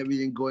cult and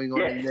everything going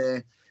on in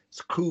there. It's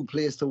a cool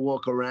place to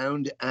walk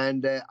around.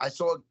 And I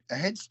saw a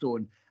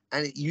headstone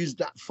and it used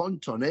that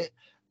font on it.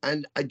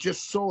 And I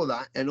just saw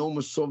that and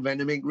almost saw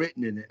Venom Inc.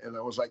 written in it. And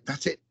I was like,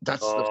 that's it.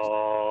 That's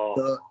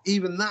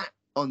even that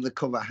on the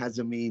cover has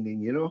a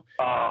meaning,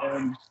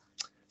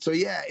 so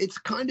it's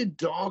kind of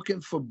dark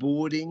and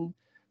foreboding,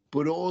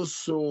 but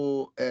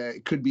also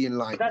it could be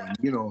enlightening,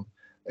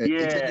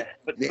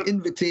 the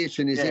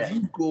invitation is if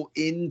you go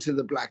into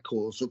the black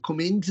hole, so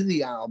come into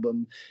the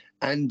album,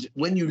 and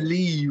when you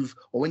leave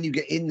or when you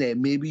get in there,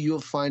 maybe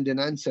you'll find an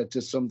answer to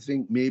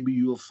something, maybe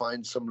you'll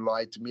find some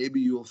light,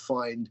 maybe you'll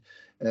find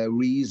a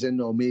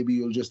reason, or maybe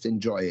you'll just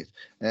enjoy it.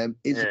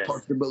 Is it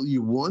possible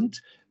you won't?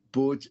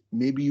 But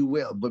maybe you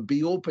will. But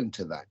be open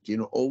to that.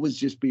 Always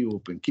just be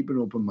open. Keep an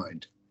open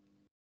mind.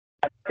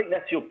 I think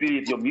that's your beauty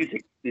of your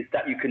music, is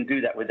that you can do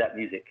that with that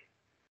music.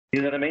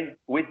 You know what I mean?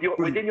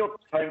 Within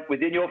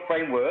your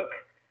framework,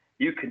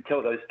 you can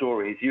tell those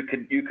stories. You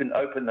can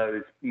open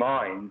those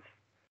minds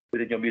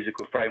within your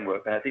musical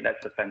framework, and I think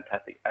that's a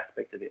fantastic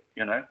aspect of it.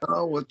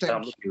 Oh well, thank you.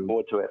 I'm looking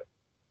forward to it.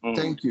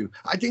 Thank you.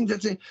 I think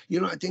that's I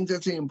think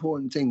that's the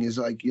important thing is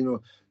like, you're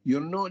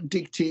not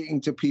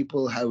dictating to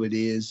people how it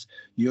is.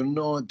 You're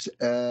not,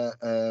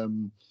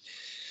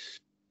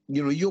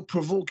 you're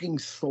provoking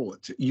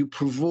thought. You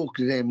provoke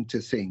them to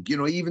think.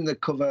 Even the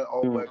cover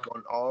artwork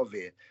on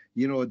Arve,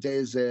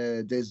 there's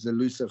the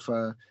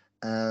Lucifer.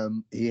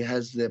 He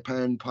has the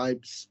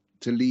panpipes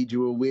to lead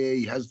you away.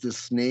 He has the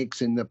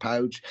snakes in the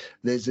pouch.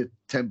 There's a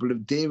Temple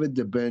of David,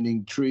 the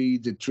burning tree,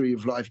 the tree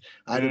of life,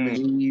 Adam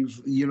and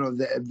Eve,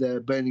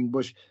 the burning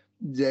bush.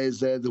 There's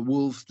the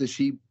wolf, the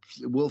sheep,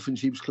 wolf in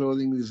sheep's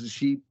clothing. There's the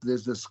sheep.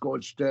 There's the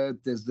scorched earth.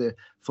 There's the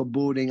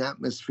foreboding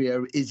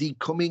atmosphere. Is he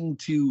coming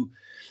to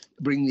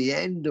bring the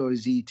end, or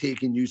is he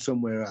taking you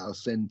somewhere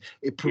else? And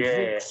it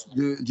provokes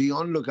the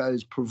onlooker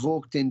is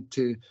provoked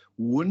into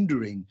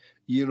wondering,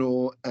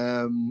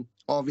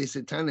 Ave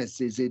Satanas,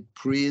 is it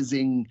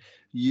praising,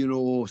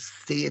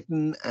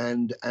 Satan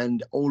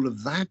and all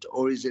of that,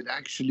 or is it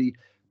actually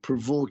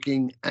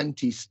provoking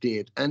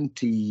anti-state,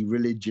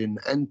 anti-religion,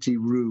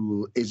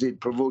 anti-rule? Is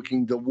it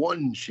provoking the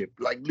one-ship,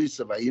 like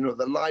Lucifer,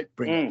 the light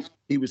bringer?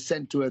 He was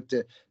sent to earth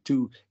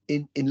to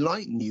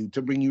enlighten you,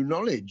 to bring you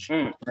knowledge.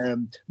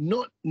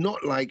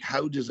 Not like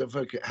how does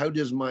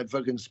my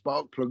fucking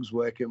spark plugs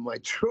work in my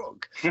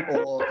truck,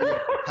 or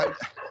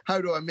how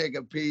do I make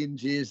a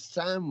P&G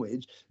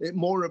sandwich? It's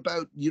more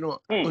about,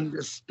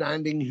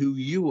 understanding who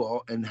you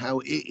are and how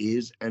it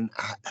is and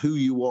who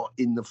you are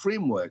in the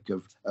framework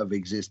of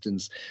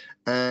existence.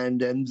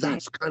 And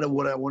that's kind of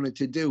what I wanted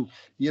to do,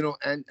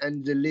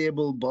 and the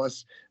label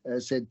boss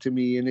said to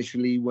me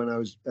initially when I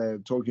was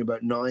talking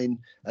about 9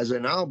 as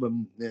an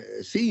album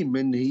theme,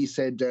 and he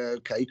said,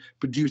 okay,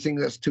 but do you think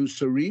that's too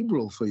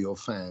cerebral for your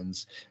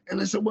fans? And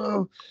I said,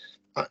 well,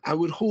 I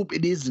would hope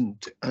it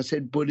isn't. I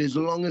said, but as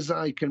long as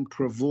I can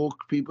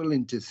provoke people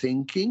into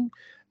thinking,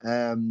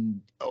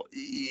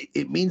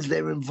 it means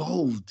they're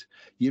involved.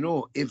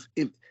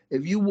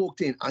 If you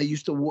walked in, I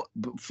used to,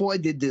 before I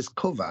did this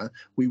cover,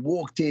 we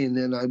walked in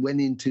and I went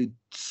into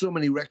so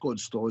many record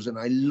stores and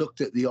I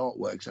looked at the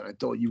artworks and I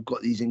thought, you've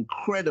got these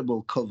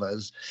incredible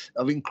covers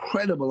of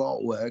incredible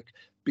artwork,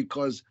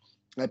 because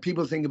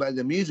people think about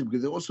the music,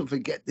 because they also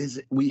forget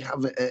we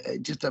have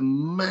just a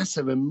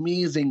massive,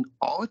 amazing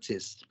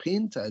artists,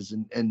 painters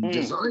and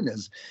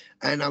designers.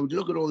 And I would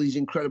look at all these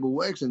incredible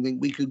works and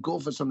think we could go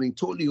for something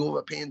totally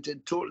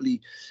overpainted,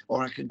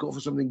 or I could go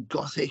for something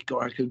gothic,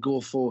 or I could go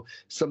for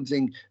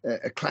something,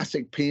 a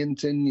classic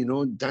painting,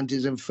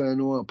 Dante's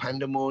Inferno or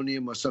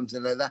Pandemonium or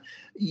something like that.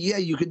 Yeah,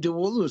 you could do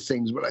all those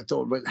things. But I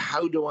thought, well,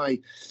 how do I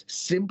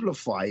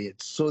simplify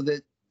it so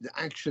that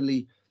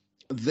actually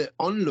the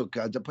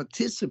onlooker, the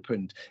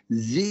participant,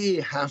 they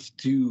have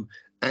to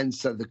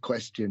answer the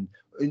question.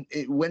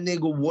 When they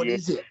go, what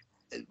is it?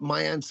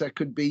 My answer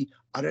could be,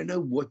 I don't know,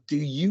 what do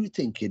you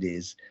think it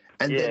is?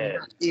 And then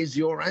that is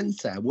your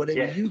answer,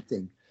 whatever you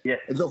think. Yeah.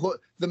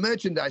 The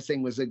merchandise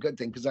thing was a good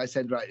thing, because I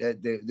said, right,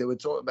 they were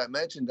talking about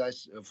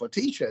merchandise for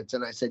T-shirts,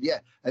 and I said, yeah.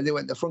 And they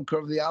went, the front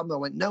cover of the album, I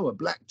went, no, a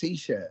black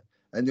T-shirt.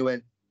 And they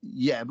went,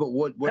 yeah, but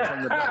what's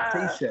on the black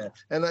T-shirt?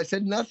 And I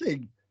said,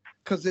 nothing,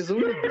 because there's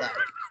only black.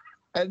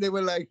 And they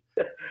were like,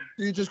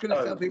 you're just going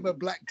to sell people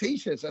black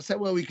T-shirts. I said,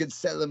 well, we could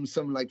sell them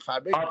some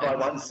fabric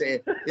and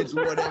say it's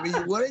whatever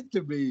you want it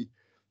to be.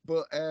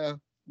 But,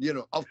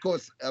 of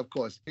course,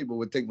 people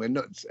would think we're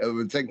nuts.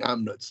 Would think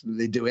I'm nuts.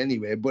 They do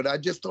anyway. But I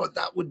just thought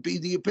that would be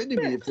the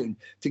epitome of thing.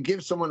 To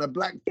give someone a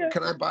black,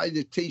 can I buy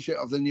the T-shirt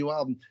of the new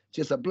album?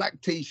 Just a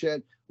black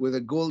T-shirt with a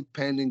gold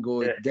pen and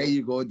go, there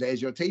you go,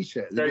 there's your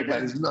T-shirt.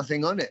 There's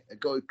nothing on it.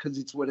 Because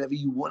it's whatever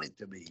you want it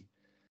to be.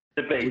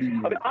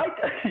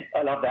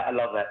 I love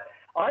that.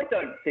 I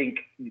don't think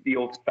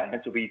your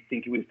fans will be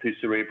thinking it was too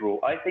cerebral.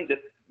 I think that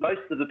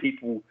most of the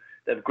people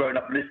that have grown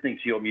up listening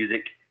to your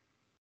music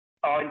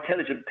are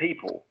intelligent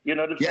people. You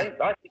know what I'm saying?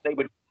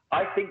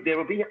 I think there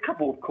will be a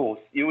couple, of course.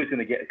 You're always going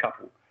to get a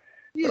couple.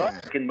 Yeah. But I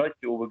think most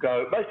people will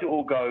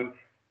go,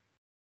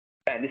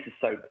 and this is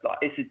so,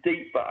 it's a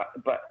deep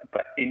but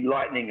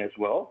enlightening as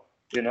well.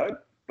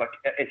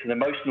 It's an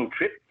emotional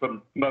trip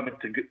from moment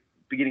to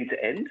beginning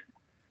to end.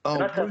 Oh,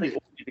 and that's something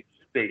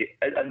big,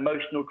 an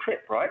emotional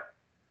trip, right?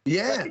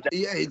 Yeah,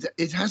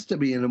 it has to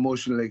be an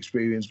emotional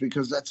experience,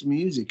 because that's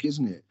music,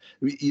 isn't it?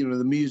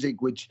 The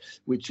music which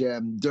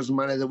doesn't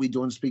matter that we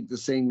don't speak the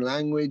same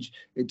language.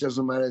 It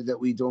doesn't matter that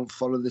we don't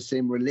follow the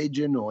same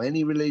religion or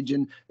any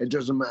religion. It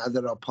doesn't matter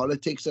that our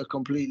politics are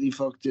completely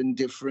fucked and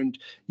different.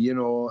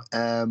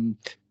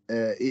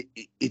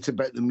 It's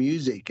about the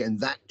music, and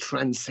that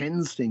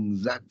transcends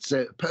things. That's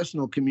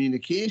personal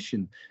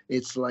communication.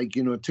 It's like,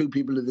 two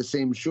people of the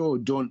same show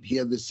don't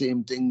hear the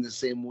same thing the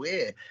same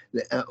way,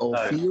 or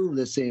feel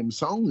the same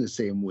song the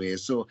same way.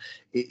 So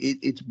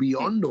it's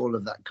beyond all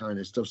of that kind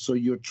of stuff. So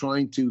you're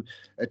trying to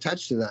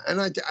attach to that. And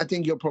I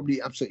think you're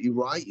probably absolutely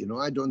right.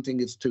 I don't think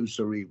it's too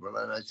cerebral.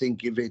 And I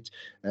think if it,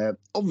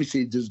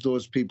 obviously there's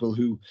those people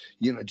who,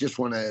 just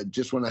want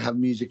to have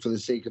music for the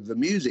sake of the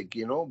music,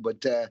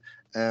 but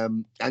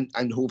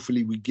and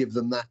hopefully we give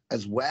them that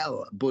as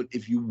well. But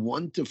if you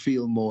want to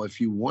feel more, if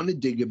you want to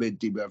dig a bit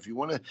deeper, if you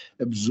want to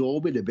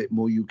absorb it a bit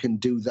more, you can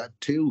do that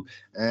too.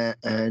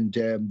 And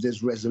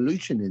there's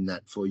resolution in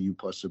that for you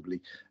possibly.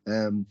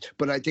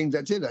 But I think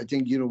that's it. I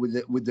think,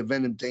 with the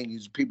Venom thing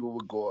is people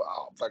would go,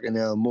 oh, fucking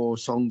hell, more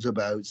songs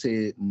about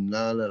Satan,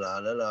 la, la, la,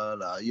 la, la,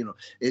 la.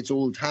 It's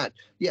old hat.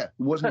 Yeah, it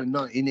wasn't in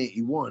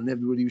 1981.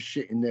 Everybody was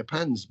shitting their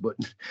pants. But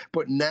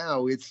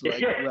now it's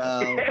like,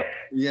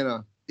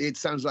 well, it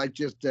sounds like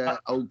just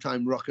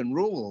old-time rock and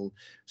roll.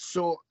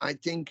 So I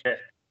think,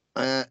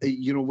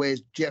 where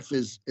Jeff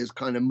has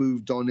kind of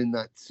moved on in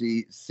that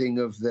thing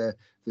of the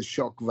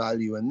shock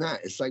value and that.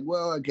 It's like,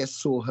 well, I guess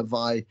so have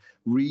I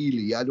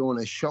really. I don't want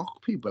to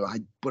shock people,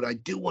 but I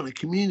do want to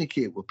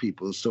communicate with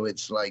people. So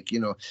it's like,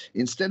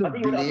 instead of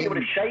being able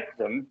to shape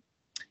them.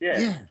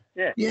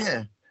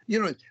 Yeah.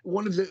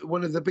 One of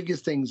the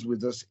biggest things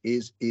with us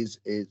is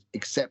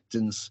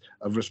acceptance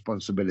of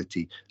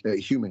responsibility,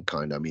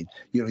 humankind. I mean,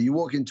 you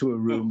walk into a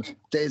room,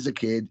 there's a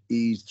kid,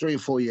 he's 3 or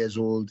 4 years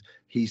old,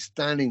 he's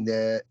standing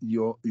there,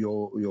 your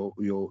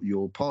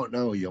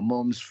partner or your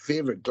mom's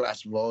favorite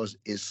glass vase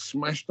is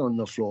smashed on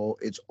the floor,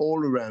 it's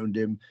all around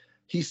him.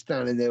 He's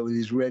standing there with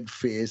his red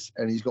face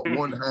and he's got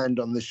one hand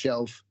on the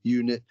shelf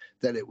unit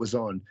that it was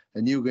on.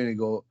 And you're going to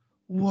go,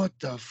 what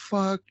the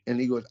fuck?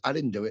 And he goes, I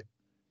didn't do it.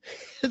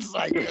 It's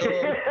like,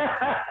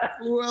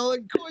 well, of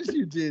course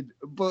you did.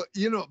 But,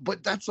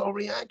 but that's our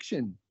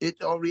reaction.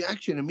 Our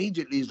reaction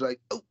immediately is like,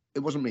 oh, it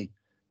wasn't me.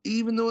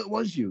 Even though it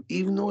was you,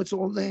 even though it's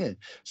all there.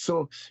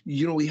 So,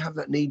 we have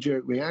that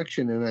knee-jerk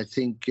reaction. And I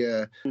think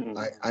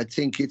I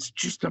think it's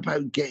just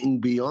about getting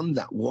beyond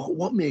that.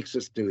 What makes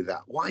us do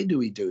that? Why do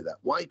we do that?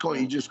 Why can't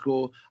you just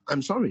go,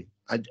 I'm sorry,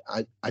 I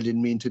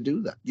didn't mean to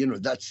do that.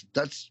 That's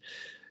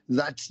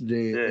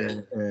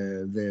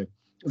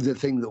the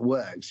thing that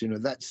works.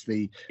 That's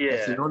the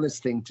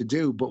honest thing to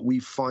do. But we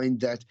find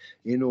that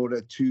in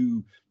order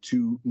to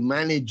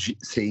manage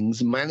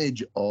things,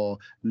 manage our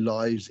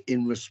lives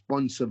in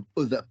response of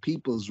other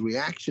people's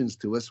reactions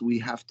to us, we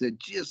have to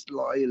just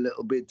lie a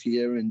little bit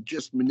here and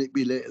just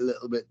manipulate a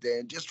little bit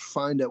there and just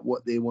find out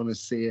what they want to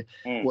say,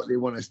 what they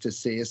want us to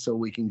say, so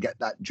we can get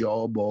that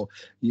job or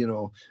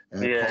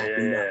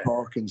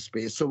parking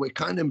space. So we're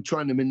kind of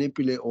trying to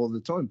manipulate all the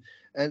time.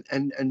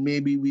 And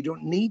maybe we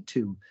don't need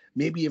to.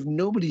 Maybe if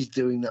nobody's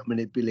doing that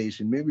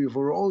manipulation, maybe if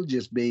we're all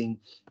just being,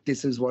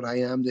 this is what I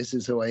am, this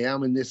is who I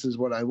am, and this is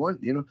what I want,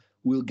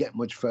 we'll get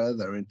much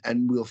further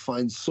and we'll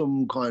find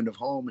some kind of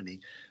harmony.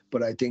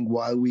 But I think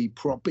while we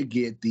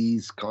propagate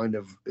these kind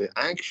of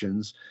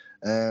actions,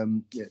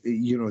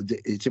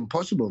 it's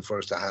impossible for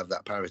us to have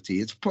that parity.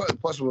 It's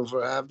possible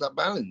for us to have that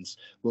balance.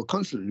 We'll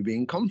constantly be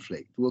in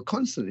conflict.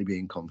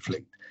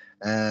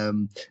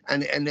 And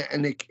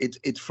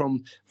it's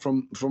from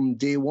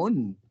day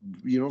one,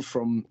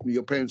 from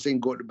your parents saying,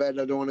 go to bed,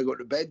 I don't want to go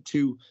to bed,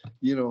 to,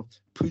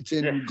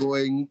 Putin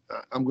going,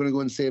 I'm going to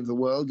go and save the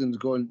world, and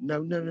going,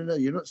 no,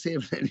 you're not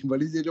saving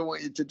anybody. They don't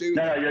want you to do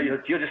that. No,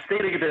 you're just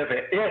stealing a bit of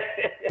it.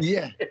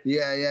 Yeah.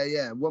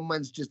 One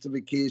man's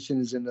justification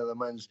is another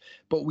man's,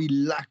 but we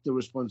lack the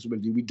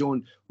responsibility. We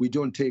don't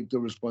take the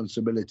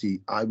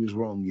responsibility. I was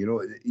wrong,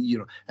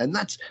 and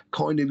that's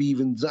kind of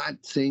even that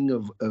thing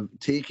of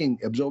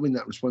absorbing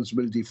that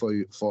responsibility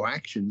for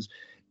actions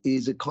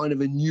is a kind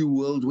of a new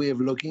world way of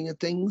looking at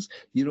things.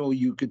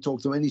 You could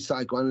talk to any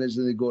psychoanalyst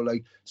and they go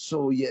like,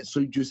 so do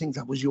you think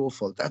that was your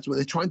fault? That's what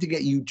they're trying to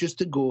get you just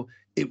to go,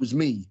 it was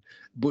me.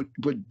 But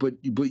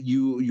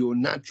your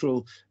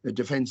natural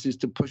defense is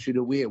to push it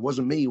away. It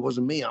wasn't me.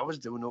 I was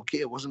doing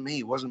okay. It wasn't me.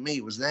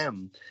 It was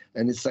them.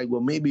 And it's like,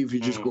 well, maybe if you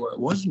just go, it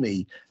was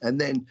me. And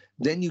then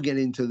you get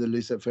into the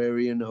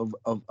Luciferian of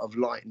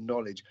light and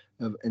knowledge,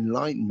 of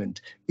enlightenment,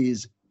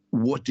 is,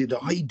 what did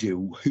I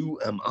do? Who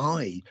am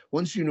I?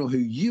 Once you know who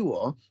you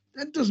are,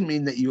 that doesn't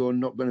mean that you're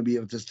not going to be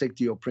able to stick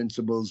to your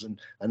principles and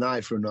an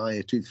eye for an eye,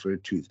 a tooth for a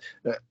tooth.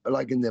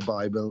 Like in the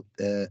Bible,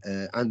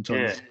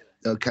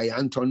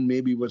 Anton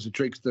maybe was a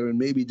trickster and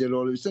maybe did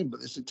all he was saying,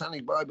 but the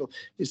Satanic Bible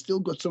has still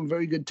got some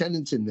very good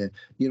tenets in there.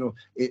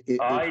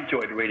 I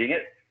enjoyed reading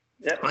it.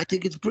 Yep. I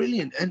think it's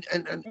brilliant. And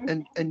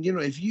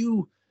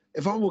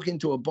if I walk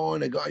into a bar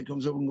and a guy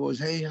comes up and goes,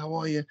 hey, how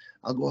are you?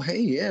 I'll go, hey,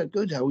 yeah,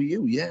 good. How are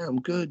you? Yeah,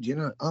 I'm good.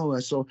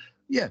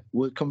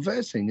 We're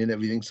conversing and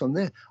everything's on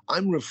there.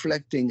 I'm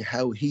reflecting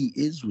how he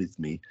is with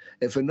me.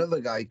 If another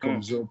guy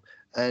comes up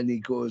and he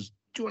goes,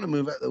 do you want to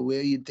move out of the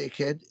way, you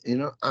dickhead?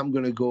 I'm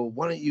going to go,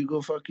 why don't you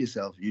go fuck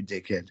yourself, you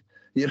dickhead?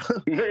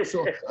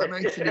 So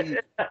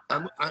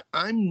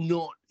I'm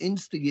not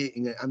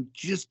instigating it. I'm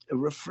just a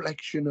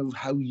reflection of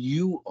how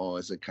you are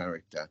as a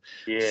character.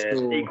 Yeah,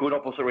 so, equal and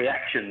opposite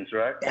reactions,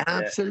 right?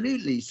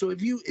 Absolutely. Yeah. So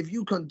if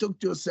you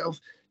conduct yourself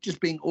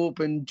just being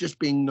open, just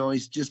being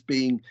nice, just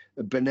being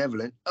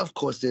benevolent, of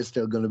course there's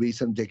still going to be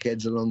some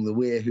dickheads along the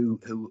way who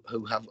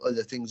have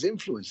other things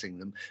influencing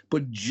them.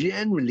 But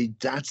generally,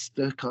 that's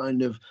the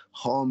kind of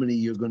harmony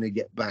you're going to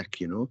get back.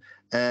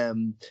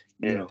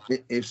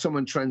 If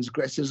someone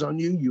transgresses on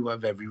you, you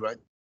have every right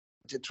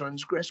to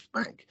transgress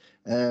back.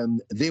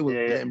 They will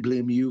then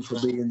blame you for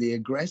being the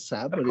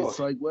aggressor, but it's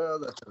like, well,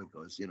 that's how it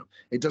goes.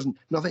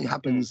 Nothing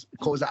happens.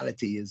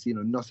 Causality is,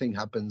 nothing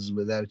happens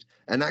without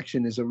an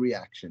action is a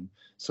reaction.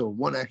 So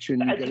one action,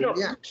 you get a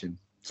reaction.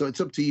 So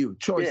it's up to you.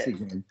 Choice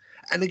again.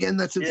 And again,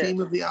 that's the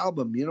theme of the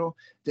album.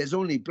 There's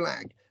only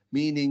black,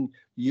 meaning,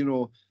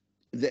 there's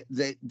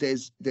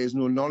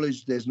no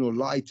knowledge, there's no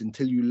light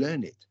until you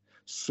learn it.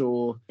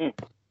 So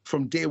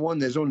from day one,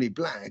 there's only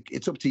black.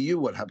 It's up to you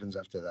what happens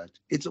after that.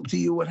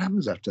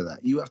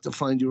 You have to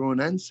find your own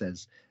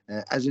answers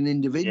as an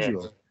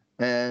individual.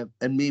 And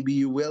maybe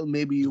you will,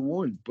 maybe you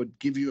won't, but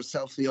give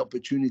yourself the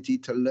opportunity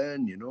to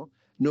learn,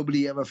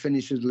 Nobody ever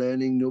finishes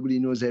learning. Nobody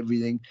knows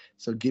everything.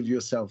 So give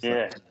yourself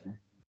that.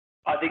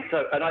 I think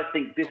so. And I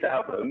think this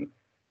album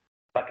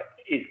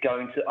is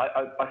going to,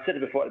 I said it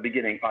before at the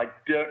beginning, I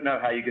don't know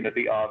how you're going to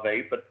beat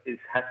Ave, but it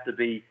has to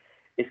be,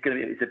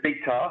 it's a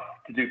big task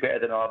to do better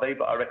than Ave,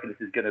 but I reckon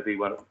this is going to be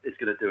one. It's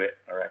going to do it,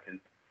 I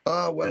reckon.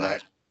 Oh, well,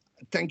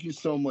 thank you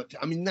so much.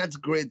 I mean, that's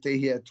great to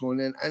hear,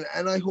 Tony,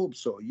 and I hope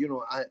so.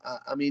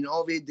 I mean,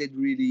 Ave did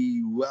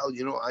really well.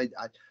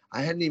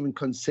 I hadn't even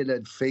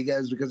considered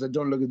figures because I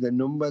don't look at the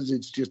numbers.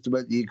 It's just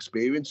about the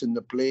experience and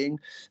the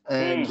playing.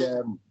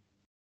 And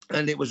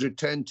And it was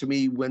returned to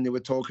me when they were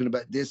talking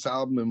about this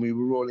album and we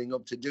were rolling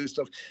up to do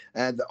stuff.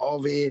 The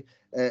Ave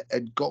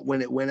had got,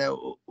 when it went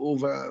out,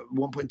 over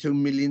 1.2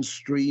 million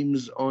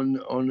streams on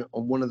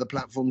one of the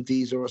platforms,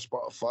 Deezer or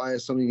Spotify or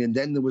something. And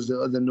then there was the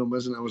other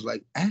numbers, and I was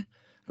like, eh?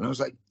 And I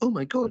was like, oh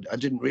my God, I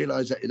didn't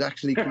realize that it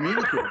actually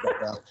communicated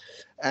that well.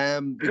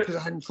 Because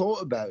I hadn't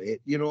thought about it,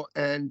 you know,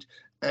 and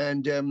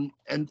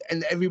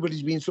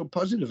everybody's been so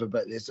positive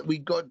about this. We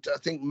got, I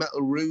think,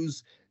 Metal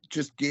Ruse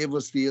just gave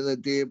us the other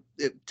day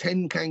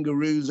 10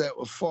 kangaroos out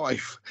of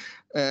 5.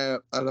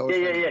 And I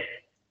was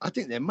I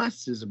think their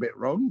maths is a bit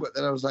wrong, but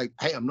then I was like,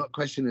 hey, I'm not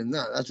questioning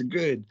that. That's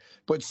good.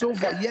 But so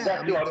far, yeah,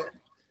 I mean,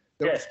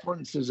 the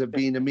responses have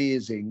been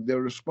amazing. The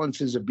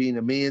responses have been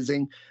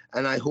amazing,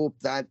 and I hope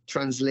that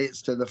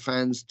translates to the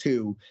fans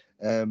too.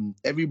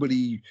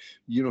 Everybody,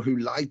 you know, who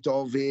liked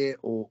Ave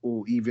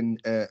or even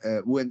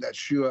weren't that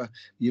sure,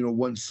 you know,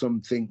 wants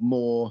something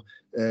more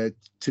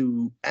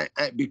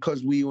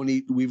because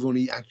we've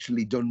only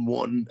actually done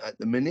one at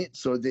the minute,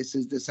 so this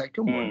is the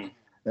second one.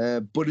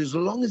 But as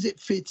long as it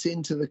fits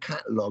into the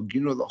catalogue,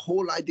 you know, the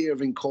whole idea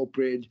of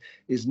Incorporated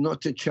is not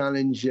to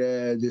challenge,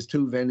 there's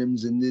 2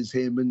 Venoms and there's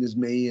him and there's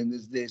me and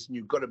there's this, and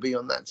you've got to be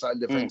on that side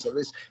of the fence. So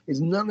this is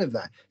none of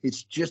that.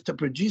 It's just to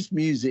produce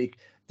music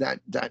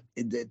that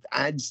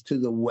adds to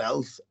the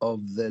wealth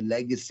of the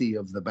legacy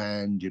of the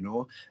band, you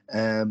know.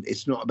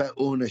 It's not about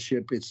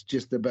ownership. It's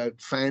just about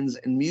fans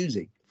and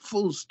music.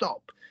 Full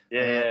stop.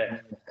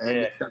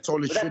 That's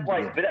all it should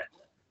be.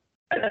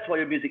 And that's why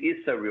your music is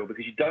so real,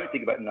 because you don't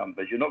think about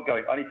numbers. You're not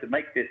going, I need to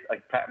make this a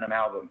platinum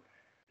album.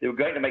 You're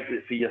going to make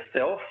it for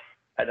yourself,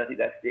 and I think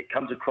it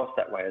comes across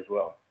that way as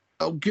well.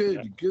 Oh,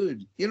 good,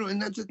 good. You know,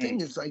 and that's the thing.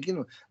 It's like, you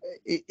know,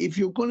 if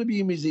you're going to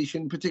be a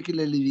musician,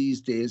 particularly these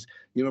days,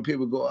 you know,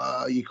 people go,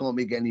 you can't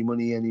make any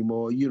money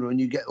anymore, you know, and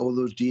you get all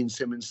those Gene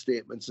Simmons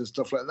statements and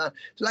stuff like that.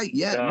 It's like,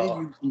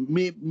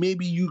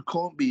 maybe you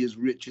can't be as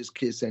rich as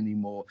Kiss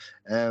anymore.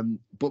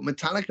 But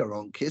Metallica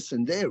aren't Kiss,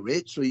 and they're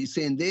rich. So you're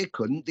saying they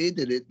couldn't. They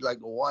did it like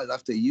a while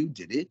after you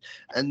did it.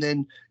 And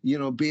then, you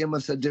know,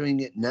 Behemoth are doing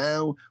it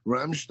now.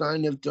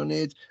 Rammstein have done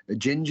it.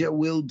 Ginger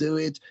will do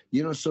it.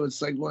 You know, so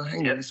it's like, well,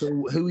 hang on. So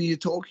who are you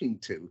talking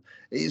to?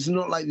 It's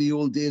not like the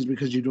old days,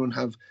 because you don't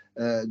have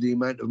the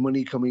amount of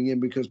money coming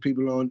in, because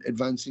people aren't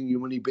advancing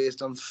your money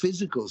based on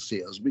physical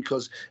sales,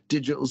 because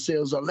digital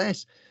sales are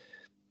less.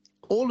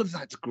 All of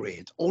that's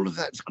great. All of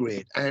that's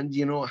great. And,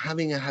 you know,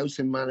 having a house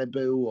in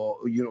Malibu,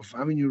 or, you know,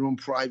 having your own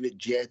private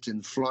jet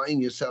and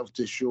flying yourself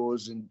to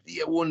shows, and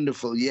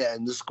wonderful. Yeah.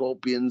 And the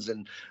Scorpions,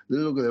 and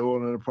look, they're all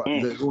on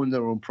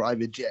their own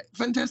private jet.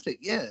 Fantastic.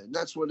 Yeah.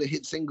 That's what a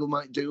hit single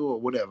might do, or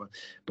whatever.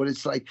 But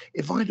it's like,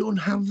 if I don't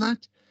have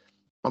that,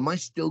 am I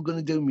still going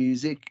to do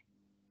music?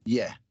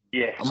 Yeah.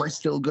 Yeah. Am I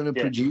still going to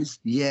produce?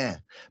 Yeah.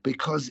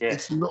 Because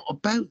it's not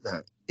about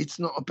that. It's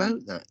not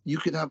about that. You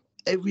could have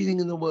everything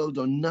in the world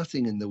or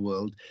nothing in the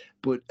world,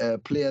 but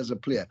player's a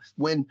player.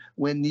 When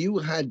you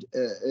had,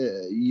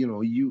 you know,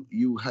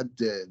 you had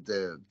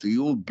the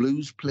old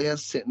blues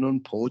players sitting on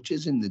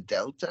porches in the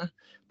Delta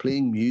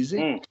playing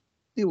music,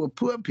 they were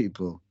poor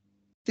people.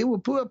 They were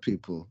poor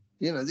people.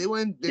 You know, they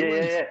weren't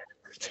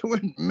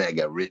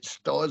mega rich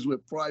stars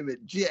with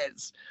private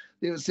jets.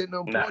 They were sitting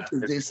on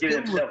porches. They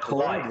still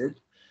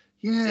recorded.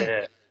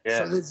 Yeah.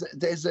 So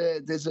there's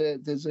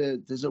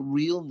a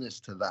realness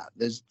to that.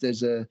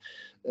 There's a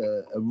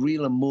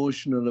real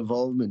emotional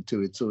involvement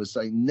to it. So it's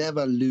like,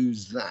 never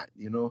lose that,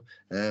 you know.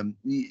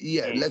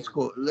 Let's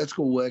go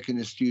work in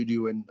a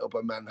studio in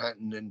Upper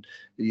Manhattan and,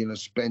 you know,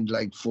 spend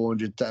like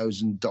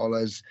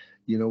 $400,000,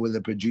 you know, with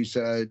a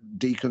producer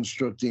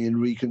deconstructing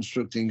and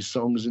reconstructing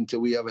songs until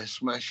we have a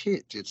smash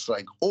hit. It's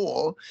like,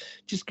 or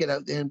just get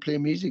out there and play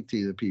music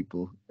to the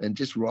people and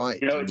just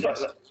write. You know, it's you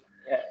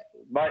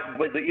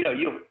know,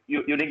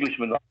 you're an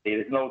Englishman. Like me.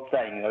 There's an old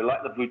saying, you know,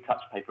 like the blue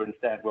touch paper and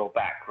stand well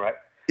back, right?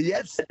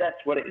 Yes.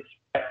 That's what it is.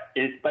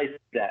 It's basically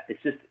that.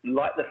 It's just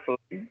light the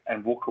flame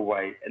and walk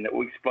away, and it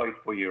will explode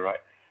for you,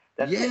 right?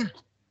 That's it.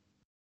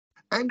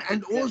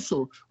 And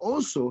also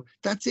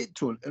that's it,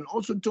 Tone. And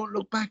also, don't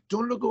look back.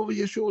 Don't look over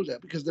your shoulder,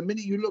 because the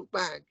minute you look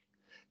back,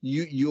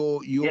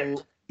 you're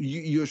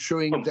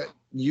showing that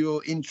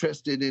you're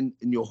interested in,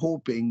 and you're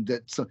hoping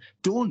that. So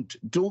don't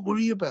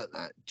worry about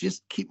that.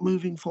 Just keep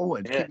moving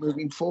forward. Keep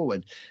moving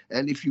forward.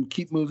 And if you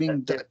keep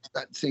moving that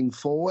thing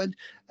forward,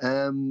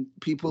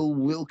 people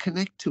will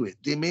connect to it.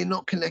 They may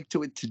not connect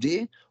to it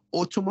today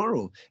or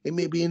tomorrow. It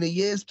may be in a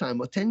year's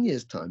time or 10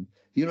 years' time.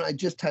 You know, I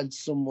just had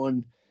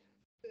someone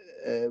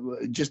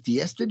just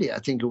yesterday, I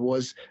think it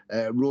was,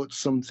 wrote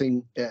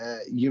something,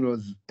 you know,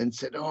 and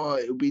said, oh,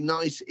 it would be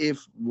nice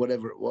if,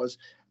 whatever it was.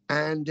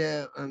 And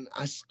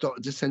I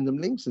started to send them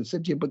links and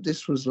said, yeah, but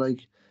this was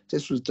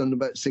done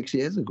about 6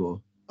 years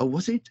ago. Oh,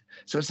 was it?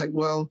 So it's like,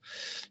 well,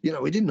 you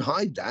know, we didn't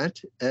hide that,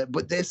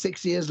 but they're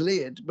 6 years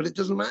late, but it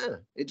doesn't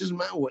matter. It doesn't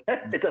matter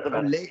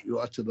how late you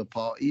are to the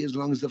party, as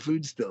long as the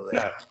food's still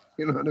there. No.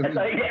 You know what I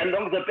mean? Yeah, as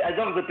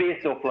long as the beer's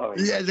still flowing.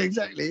 Yes,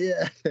 exactly.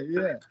 Yeah.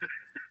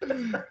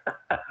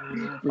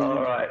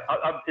 All right.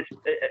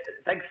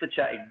 Thanks for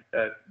chatting,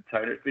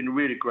 Tony. It's been a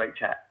really great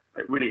chat.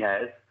 It really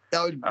has.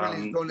 That was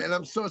brilliant, and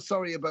I'm so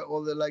sorry about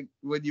all the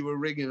when you were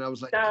ringing. I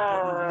was like,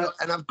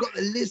 and I've got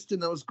the list,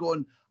 and I was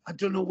going, I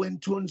don't know when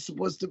Tone's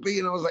supposed to be,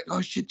 and I was like,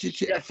 oh shit,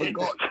 I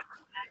forgot.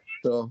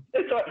 So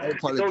it's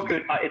all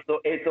good.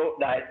 It's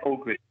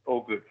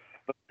all good.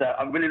 But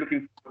I'm really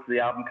looking forward to the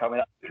album coming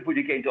up. Before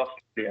you get into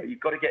Australia, you've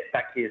got to get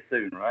back here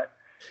soon, right?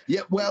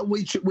 Yeah, well,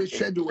 we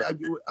scheduled.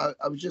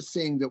 I was just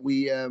saying that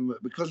we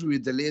because we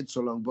were delayed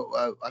so long, but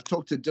I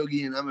talked to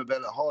Dougie and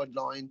Amabel at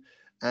Hardline.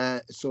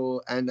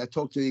 And I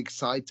talked to the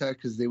Exciter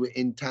because they were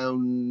in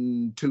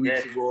town 2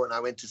 weeks ago, and I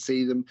went to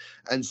see them.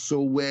 And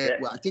so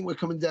I think we're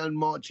coming down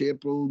March,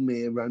 April,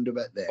 May, around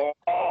about there.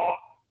 Oh,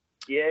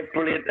 yeah,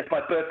 brilliant! That's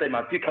my birthday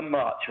month. You come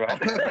March, right?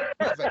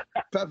 Oh,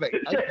 perfect.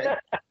 Okay,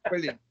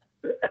 brilliant.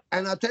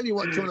 And I'll tell you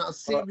what, John, I'll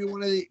save you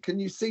one of the. Can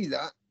you see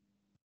that?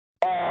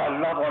 Oh, I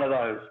love one of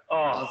those.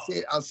 Oh,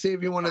 I'll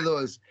save you one of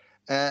those.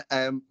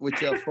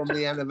 Which are from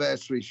the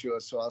anniversary show,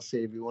 so I'll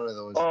save you one of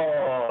those.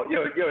 Oh,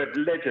 you're a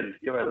legend.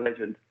 You're a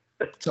legend.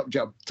 Top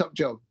job.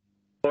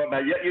 All right,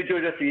 mate. You enjoy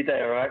the rest of your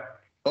day, all right?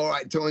 All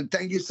right, Tony.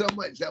 Thank you so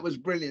much. That was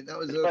brilliant. That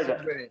was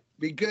awesome. Brilliant.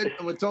 Be good,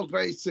 and we'll talk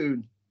very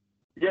soon.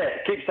 Yeah,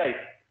 keep safe.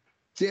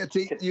 See you,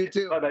 you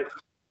too. Bye, mate.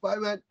 Bye,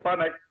 man. Bye,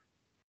 mate.